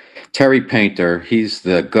Radio, Terry Painter. He's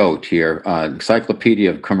the GOAT here, Encyclopedia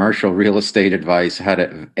of Commercial Real Estate Advice, how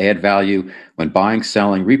to add value when buying,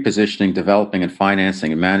 selling, repositioning, developing, and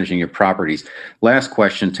financing and managing your properties. Last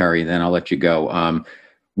question, Terry, then I'll let you go.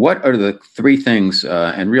 What are the 3 things,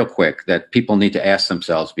 and real quick, that people need to ask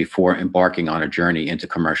themselves before embarking on a journey into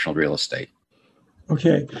commercial real estate?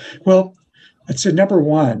 Okay, well, I'd say number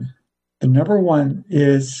one. The number one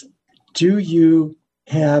is, do you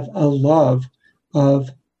have a love of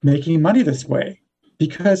making money this way?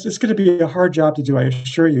 Because it's going to be a hard job to do, I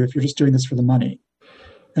assure you, if you're just doing this for the money.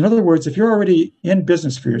 In other words, if you're already in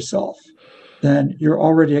business for yourself, then you're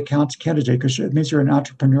already a candidate, because it means you're an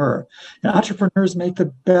entrepreneur. And entrepreneurs make the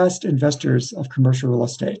best investors of commercial real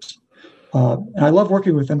estate. And I love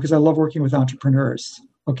working with them because I love working with entrepreneurs.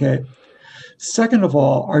 Okay. Second of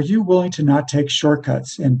all, are you willing to not take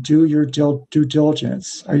shortcuts and do your due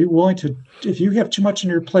diligence? Are you willing to, if you have too much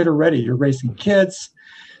on your plate already, you're raising kids,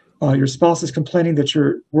 your spouse is complaining that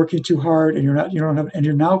you're working too hard and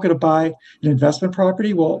you're now going to buy an investment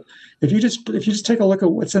property? Well, if you just take a look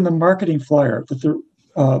at what's in the marketing flyer that the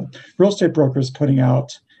real estate broker is putting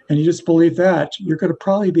out, and you just believe that, you're going to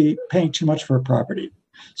probably be paying too much for a property.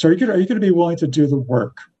 So are you going to be willing to do the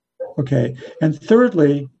work? Okay. And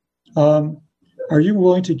thirdly, are you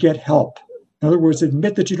willing to get help? In other words,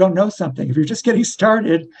 admit that you don't know something. If you're just getting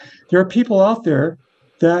started, there are people out there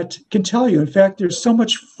that can tell you. In fact, there's so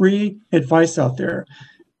much free advice out there.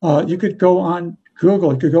 You could go on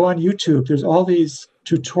Google, you could go on YouTube. There's all these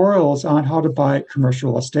tutorials on how to buy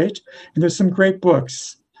commercial real estate. And there's some great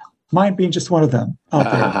books, mine being just one of them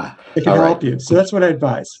out there. It can help you. So that's what I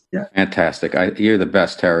advise. Yeah. Fantastic. You're the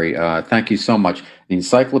best, Terry. Thank you so much. The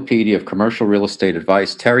Encyclopedia of Commercial Real Estate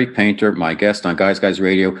Advice, Terry Painter, my guest on Guys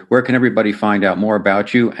Radio. Where can everybody find out more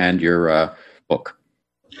about you and your book?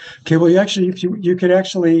 Okay, well, you could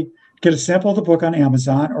actually get a sample of the book on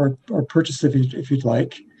Amazon or purchase it if you'd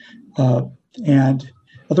like. And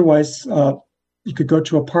otherwise, you could go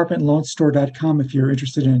to apartmentloanstore.com if you're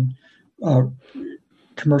interested in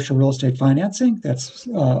commercial real estate financing.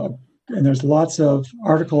 And there's lots of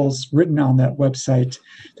articles written on that website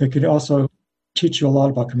that could also teach you a lot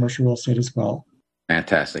about commercial real estate as well.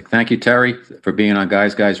 Fantastic. Thank you, Terry, for being on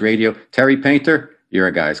Guys Radio. Terry Painter, you're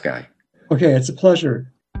a Guys Guy. Okay, it's a pleasure.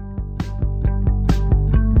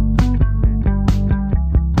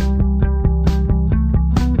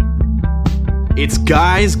 It's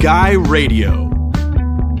Guys Guy Radio.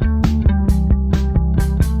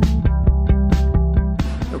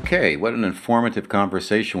 Okay, what an informative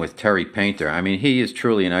conversation with Terry Painter. I mean, he is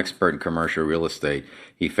truly an expert in commercial real estate.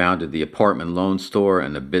 He founded the Apartment Loan Store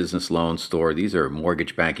and the Business Loan Store. These are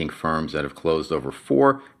mortgage banking firms that have closed over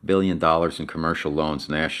 $4 billion in commercial loans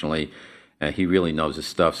nationally. He really knows his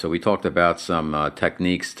stuff. So we talked about some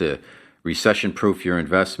techniques to recession-proof your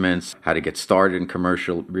investments, how to get started in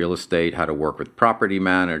commercial real estate, how to work with property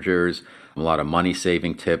managers, a lot of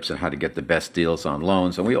money-saving tips, and how to get the best deals on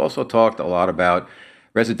loans. And we also talked a lot about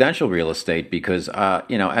residential real estate because,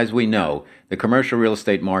 as we know, the commercial real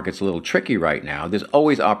estate market's a little tricky right now. There's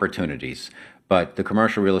always opportunities, but the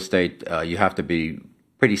commercial real estate, you have to be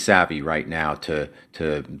pretty savvy right now to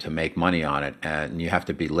make money on it, and you have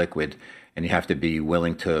to be liquid, and you have to be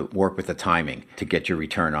willing to work with the timing to get your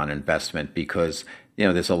return on investment because,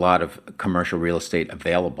 there's a lot of commercial real estate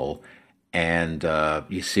available. And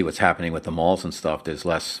you see what's happening with the malls and stuff. There's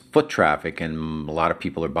less foot traffic, and a lot of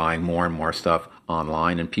people are buying more and more stuff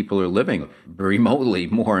online, and people are living remotely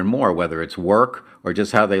more and more, whether it's work or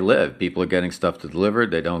just how they live. People are getting stuff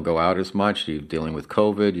delivered. They don't go out as much. You're dealing with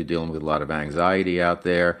COVID. You're dealing with a lot of anxiety out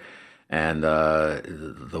there. And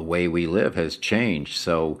the way we live has changed.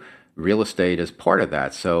 So real estate is part of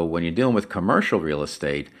that. So when you're dealing with residential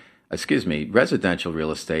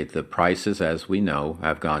real estate, the prices, as we know,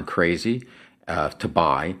 have gone crazy to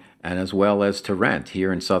buy and as well as to rent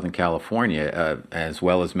here in Southern California, as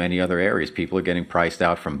well as many other areas. People are getting priced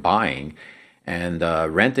out from buying, and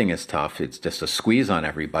renting is tough. It's just a squeeze on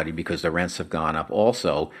everybody because the rents have gone up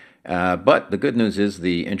also. But the good news is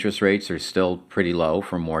the interest rates are still pretty low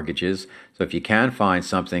for mortgages. So if you can find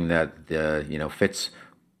something that fits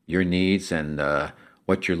your needs and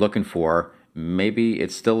what you're looking for, maybe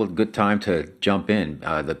it's still a good time to jump in.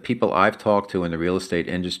 The people I've talked to in the real estate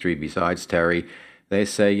industry, besides Terry, they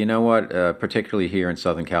say, you know what, particularly here in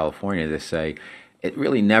Southern California, they say it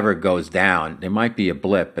really never goes down. There might be a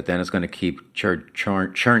blip, but then it's going to keep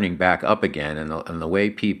churning back up again. And the way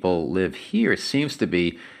people live here seems to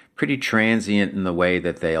be pretty transient in the way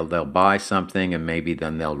that they'll buy something and maybe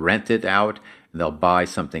then they'll rent it out, and they'll buy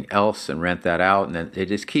something else and rent that out, and then they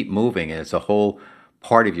just keep moving, and it's a whole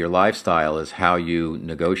part of your lifestyle is how you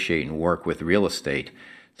negotiate and work with real estate.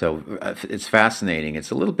 So it's fascinating. It's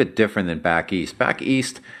a little bit different than back east. Back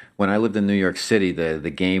east, when I lived in New York City, the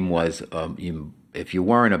game was if you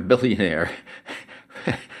weren't a billionaire,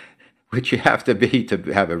 which you have to be to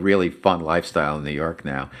have a really fun lifestyle in New York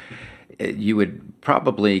now, you would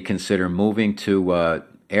probably consider moving to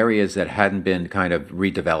areas that hadn't been kind of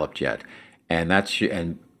redeveloped yet,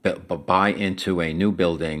 and buy into a new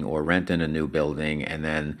building or rent in a new building and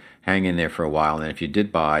then hang in there for a while. And if you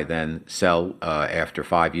did buy, then sell after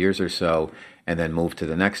 5 years or so and then move to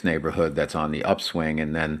the next neighborhood that's on the upswing.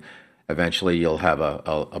 And then eventually you'll have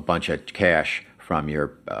a bunch of cash from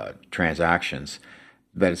your transactions.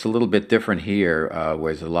 But it's a little bit different here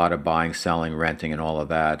where there's a lot of buying, selling, renting, and all of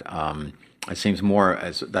that. It seems more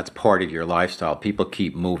as that's part of your lifestyle. People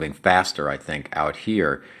keep moving faster, I think, out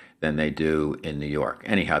here than they do in New York.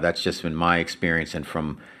 Anyhow, that's just been my experience and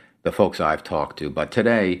from the folks I've talked to. But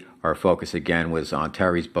today, our focus again was on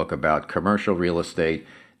Terry's book about commercial real estate,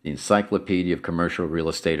 the Encyclopedia of Commercial Real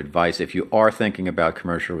Estate Advice. If you are thinking about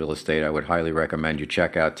commercial real estate, I would highly recommend you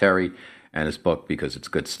check out Terry and his book because it's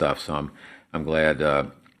good stuff. So I'm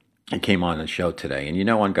glad he came on the show today. And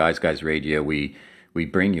on Guys Guys Radio, we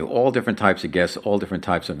bring you all different types of guests, all different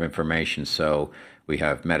types of information. So we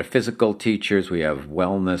have metaphysical teachers, we have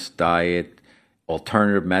wellness, diet,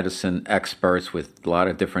 alternative medicine experts with a lot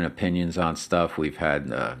of different opinions on stuff. We've had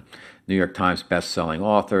New York Times best-selling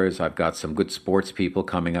authors. I've got some good sports people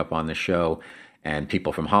coming up on the show and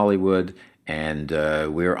people from Hollywood. And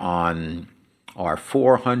we're on our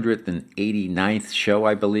 489th show,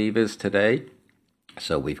 I believe, is today.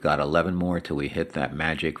 So we've got 11 more till we hit that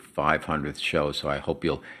magic 500th show. So I hope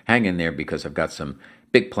you'll hang in there because I've got some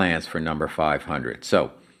big plans for number 500.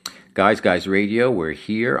 So, Guys Radio, we're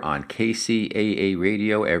here on KCAA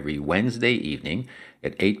Radio every Wednesday evening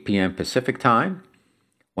at 8 p.m. Pacific Time,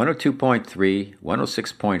 102.3,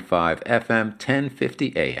 106.5 FM,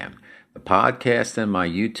 1050 AM. The podcast and my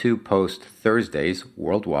YouTube post Thursdays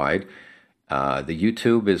worldwide. The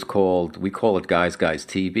YouTube is we call it Guys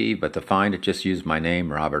TV, but to find it, just use my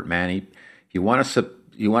name, Robert Manny. If you want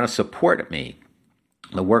to support me,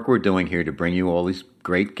 the work we're doing here to bring you all these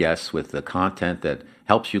great guests with the content that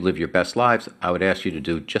helps you live your best lives, I would ask you to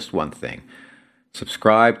do just one thing.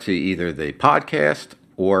 Subscribe to either the podcast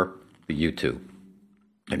or the YouTube.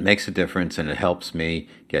 It makes a difference, and it helps me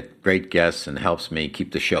get great guests and helps me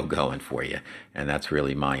keep the show going for you. And that's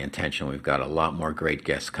really my intention. We've got a lot more great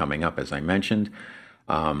guests coming up, as I mentioned.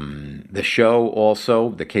 The show also,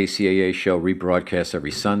 the KCAA show, rebroadcasts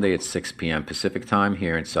every Sunday at 6 p.m. Pacific time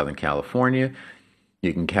here in Southern California.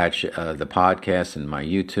 You can catch the podcast in my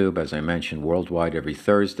YouTube, as I mentioned, worldwide every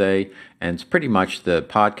Thursday. And it's pretty much, the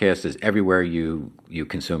podcast is everywhere you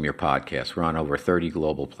consume your podcast. We're on over 30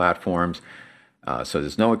 global platforms. So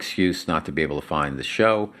there's no excuse not to be able to find the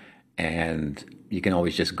show. And you can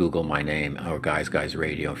always just Google my name or Guys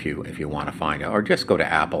Radio if you want to find it. Or just go to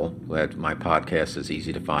Apple. My podcast is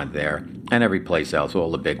easy to find there. And every place else, all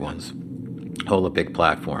the big ones, all the big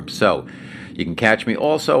platforms. So you can catch me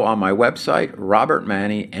also on my website,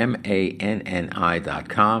 robertmanni, MANNI.com.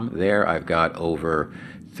 There I've got over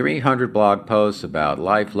 300 blog posts about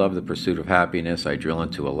life, love, the pursuit of happiness. I drill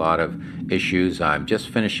into a lot of issues. I'm just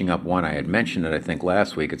finishing up one. I had mentioned it, I think,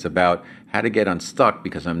 last week. It's about how to get unstuck,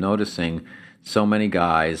 because I'm noticing so many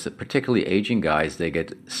guys, particularly aging guys, they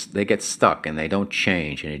get stuck and they don't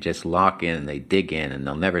change, and they just lock in and they dig in, and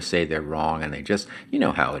they'll never say they're wrong, and they just, you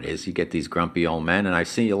know how it is. You get these grumpy old men, and I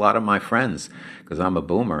see a lot of my friends, because I'm a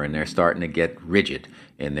boomer, and they're starting to get rigid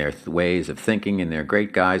in their ways of thinking, and they're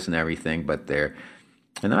great guys and everything, but they're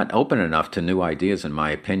not open enough to new ideas, in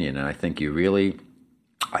my opinion. And I think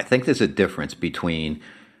there's a difference between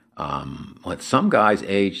when some guys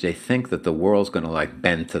age, they think that the world's going to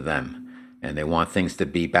bend to them, and they want things to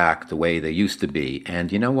be back the way they used to be.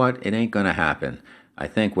 And you know what? It ain't going to happen. I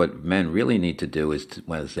think what men really need to do as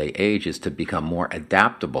they age is to become more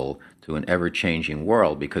adaptable to an ever-changing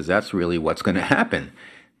world, because that's really what's going to happen.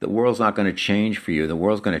 The world's not going to change for you. The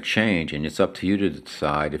world's going to change, and it's up to you to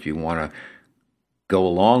decide if you want to go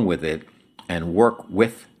along with it and work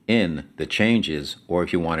within the changes, or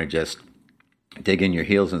if you want to just dig in your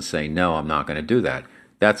heels and say, no, I'm not going to do that.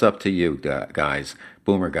 That's up to you, guys,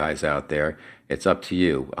 boomer guys out there. It's up to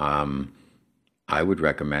you. I would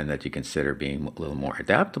recommend that you consider being a little more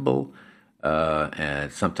adaptable.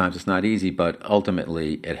 And sometimes it's not easy, but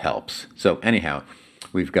ultimately it helps. So anyhow,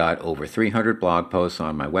 we've got over 300 blog posts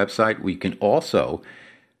on my website. We can also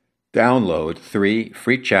download 3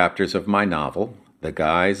 free chapters of my novel, The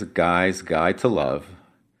Guy's Guide to Love,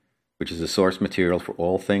 which is the source material for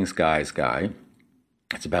all things Guy.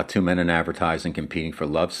 It's about 2 men in advertising competing for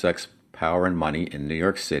love, sex, power, and money in New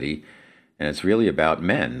York City. And it's really about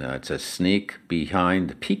men. It's a peek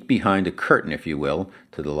behind a curtain, if you will,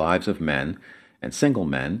 to the lives of men and single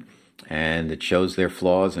men. And it shows their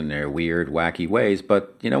flaws and their weird, wacky ways.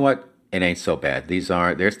 But you know what? It ain't so bad.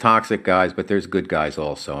 There's toxic guys, but there's good guys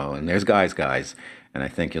also. And there's guys. And I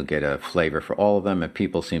think you'll get a flavor for all of them. And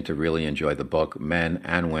people seem to really enjoy the book. Men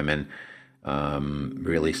and women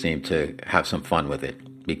really seem to have some fun with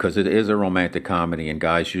it, because it is a romantic comedy, and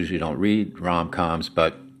guys usually don't read rom-coms,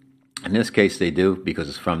 but in this case they do, because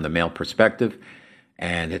it's from the male perspective,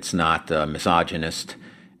 and it's not misogynist.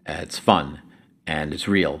 It's fun, and it's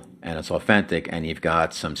real, and it's authentic, and you've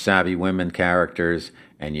got some savvy women characters,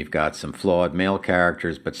 and you've got some flawed male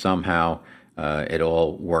characters, but somehow it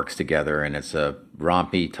all works together, and it's a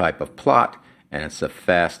rompy type of plot, and it's a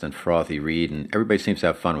fast and frothy read, and everybody seems to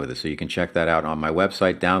have fun with it. So you can check that out on my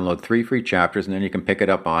website, download 3 free chapters, and then you can pick it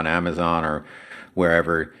up on Amazon or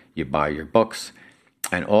wherever you buy your books.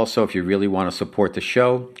 And also, if you really want to support the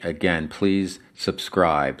show, again, please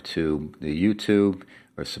subscribe to the YouTube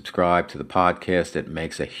or subscribe to the podcast. It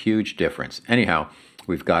makes a huge difference. Anyhow,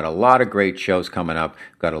 we've got a lot of great shows coming up,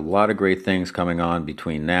 got a lot of great things coming on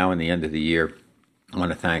between now and the end of the year. I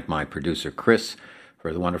want to thank my producer, Chris,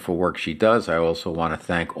 for the wonderful work she does. I also want to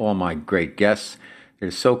thank all my great guests.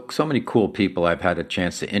 There's so many cool people I've had a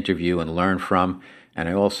chance to interview and learn from. And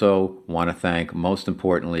I also want to thank, most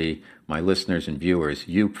importantly, my listeners and viewers,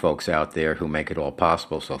 you folks out there who make it all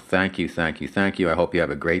possible. So thank you. I hope you have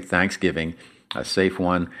a great Thanksgiving, a safe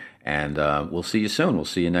one, and we'll see you soon. We'll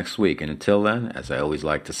see you next week. And until then, as I always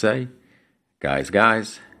like to say, guys,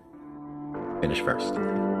 finish first.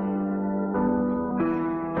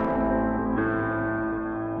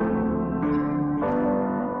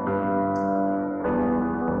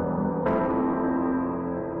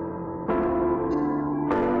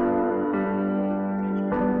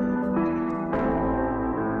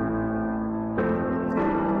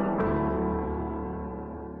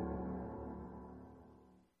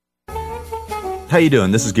 How you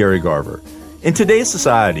doing? This is Gary Garver. In today's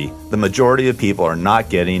society, the majority of people are not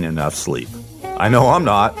getting enough sleep. I know I'm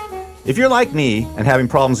not. If you're like me and having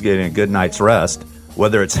problems getting a good night's rest,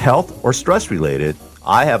 whether it's health or stress related,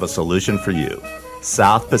 I have a solution for you.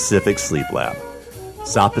 South Pacific Sleep Lab.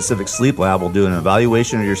 South Pacific Sleep Lab will do an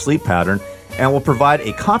evaluation of your sleep pattern and will provide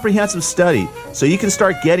a comprehensive study so you can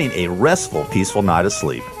start getting a restful, peaceful night of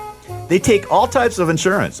sleep. They take all types of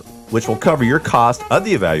insurance, which will cover your cost of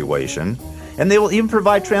the evaluation, and they will even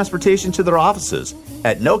provide transportation to their offices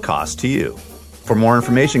at no cost to you. For more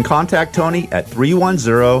information, contact Tony at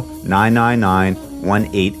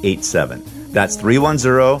 310-999-1887. That's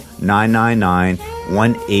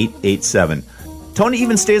 310-999-1887. Tony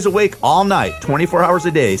even stays awake all night, 24 hours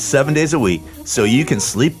a day, 7 days a week, so you can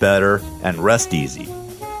sleep better and rest easy.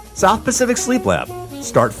 South Pacific Sleep Lab.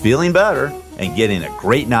 Start feeling better and getting a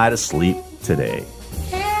great night of sleep today.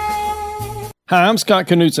 Hi, I'm Scott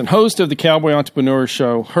Knutson, host of the Cowboy Entrepreneur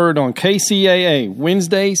Show, heard on KCAA,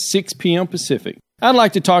 Wednesdays, 6 p.m. Pacific. I'd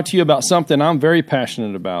like to talk to you about something I'm very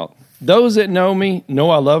passionate about. Those that know me know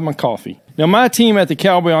I love my coffee. Now, my team at the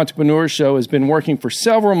Cowboy Entrepreneur Show has been working for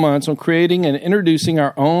several months on creating and introducing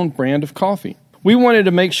our own brand of coffee. We wanted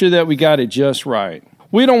to make sure that we got it just right.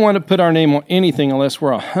 We don't want to put our name on anything unless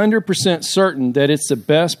we're 100% certain that it's the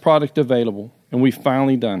best product available, and we've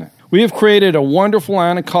finally done it. We have created a wonderful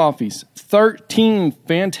line of coffees, 13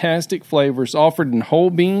 fantastic flavors offered in whole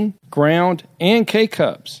bean, ground, and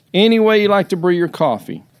K-Cups, any way you like to brew your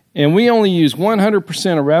coffee. And we only use 100%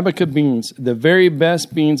 Arabica beans, the very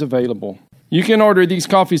best beans available. You can order these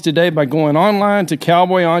coffees today by going online to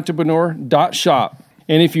cowboyentrepreneur.shop.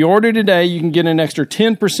 And if you order today, you can get an extra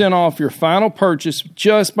 10% off your final purchase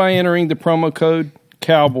just by entering the promo code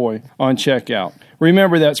COWBOY on checkout.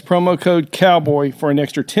 Remember, that's promo code COWBOY for an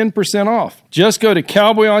extra 10% off. Just go to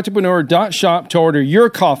cowboyentrepreneur.shop to order your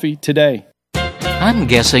coffee today. I'm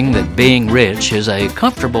guessing that being rich is a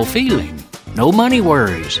comfortable feeling. No money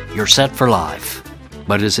worries. You're set for life.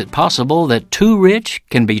 But is it possible that too rich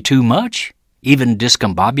can be too much, even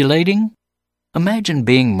discombobulating? Imagine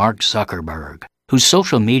being Mark Zuckerberg, whose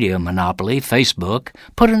social media monopoly, Facebook,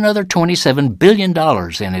 put another $27 billion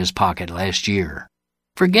in his pocket last year.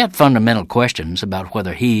 Forget fundamental questions about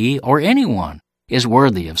whether he or anyone is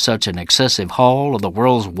worthy of such an excessive haul of the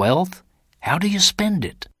world's wealth. How do you spend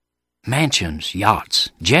it? Mansions, yachts,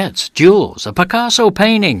 jets, jewels, a Picasso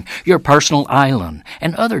painting, your personal island,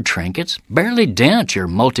 and other trinkets barely dent your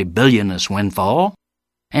multi-billionist windfall.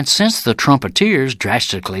 And since the Trumpeteers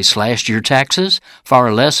drastically slashed your taxes,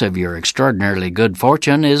 far less of your extraordinarily good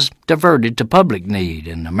fortune is diverted to public need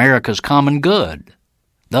and America's common good.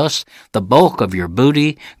 Thus, the bulk of your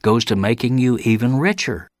booty goes to making you even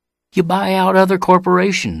richer. You buy out other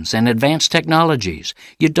corporations and advanced technologies.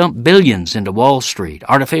 You dump billions into Wall Street,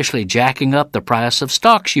 artificially jacking up the price of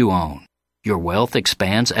stocks you own. Your wealth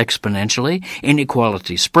expands exponentially,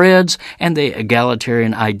 inequality spreads, and the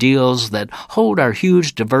egalitarian ideals that hold our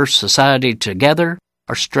huge, diverse society together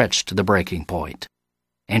are stretched to the breaking point.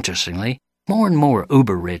 Interestingly, more and more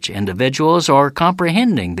uber-rich individuals are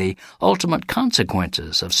comprehending the ultimate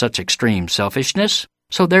consequences of such extreme selfishness,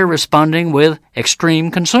 so they're responding with extreme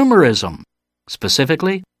consumerism.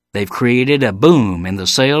 Specifically, they've created a boom in the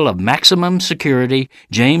sale of maximum security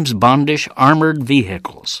James Bondish armored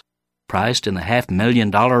vehicles. Priced in the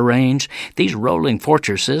 $500,000 range, these rolling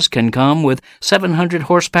fortresses can come with 700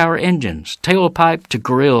 horsepower engines, tailpipe to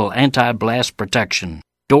grill anti-blast protection,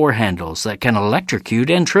 door handles that can electrocute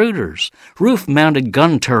intruders, roof-mounted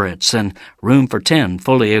gun turrets, and room for 10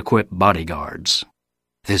 fully equipped bodyguards.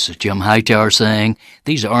 This is Jim Hightower saying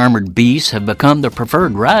these armored beasts have become the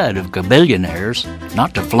preferred ride of billionaires,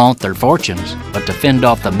 not to flaunt their fortunes, but to fend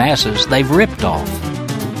off the masses they've ripped off.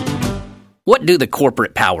 What do the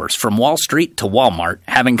corporate powers from Wall Street to Walmart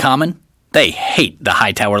have in common? They hate the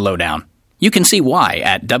Hightower Lowdown. You can see why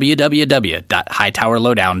at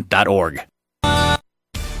www.hightowerlowdown.org.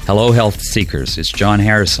 Hello, health seekers. It's John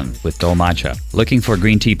Harrison with Do Matcha. Looking for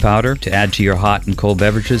green tea powder to add to your hot and cold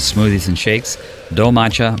beverages, smoothies, and shakes? Do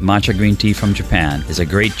Matcha matcha green tea from Japan is a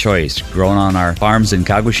great choice, grown on our farms in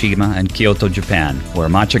Kagoshima and Kyoto, Japan, where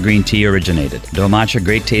matcha green tea originated. Do Matcha,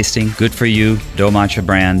 great tasting, good for you. Do Matcha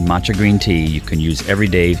brand matcha green tea you can use every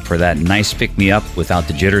day for that nice pick-me-up without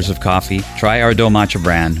the jitters of coffee. Try our Do Matcha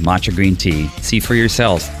brand matcha green tea. See for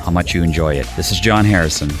yourself how much you enjoy it. This is John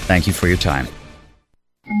Harrison. Thank you for your time.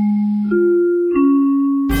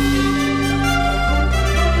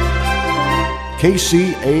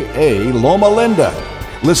 KCAA Loma Linda.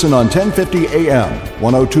 Listen on 1050 AM,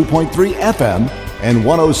 102.3 FM, and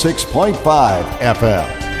 106.5 FM.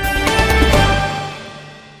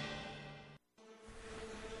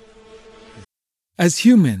 As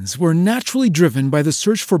humans, we're naturally driven by the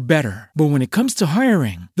search for better. But when it comes to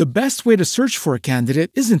hiring, the best way to search for a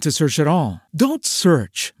candidate isn't to search at all. Don't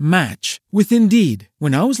search, match with Indeed.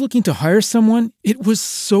 When I was looking to hire someone, it was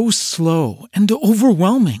so slow and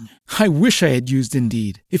overwhelming. I wish I had used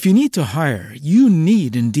Indeed. If you need to hire, you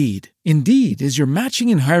need Indeed. Indeed is your matching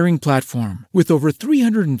and hiring platform with over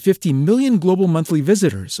 350 million global monthly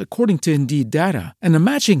visitors, according to Indeed data, and a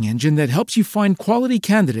matching engine that helps you find quality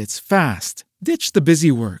candidates fast. Ditch the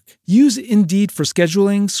busy work. Use Indeed for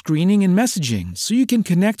scheduling, screening, and messaging so you can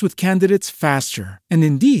connect with candidates faster. And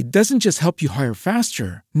Indeed doesn't just help you hire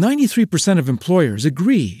faster. 93% of employers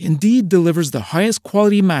agree Indeed delivers the highest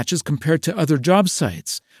quality matches compared to other job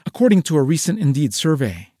sites, according to a recent Indeed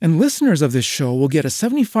survey. And listeners of this show will get a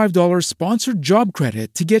 $75 sponsored job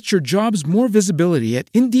credit to get your jobs more visibility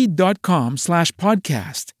at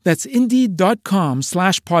Indeed.com/podcast. That's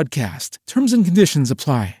Indeed.com/podcast. Terms and conditions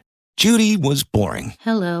apply. Judy was boring.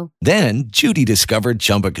 Hello. Then Judy discovered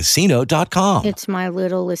ChumbaCasino.com. It's my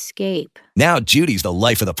little escape. Now Judy's the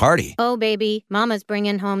life of the party. Oh, baby, mama's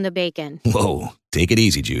bringing home the bacon. Whoa, take it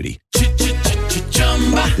easy, Judy.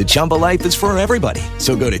 The Chumba life is for everybody.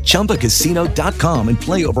 So go to ChumbaCasino.com and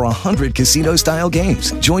play over 100 casino-style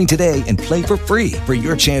games. Join today and play for free for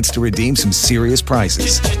your chance to redeem some serious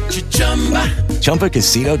prizes.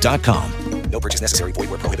 ChumbaCasino.com. No purchase necessary. Void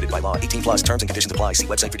where prohibited by law. 18+ terms and conditions apply. See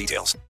website for details.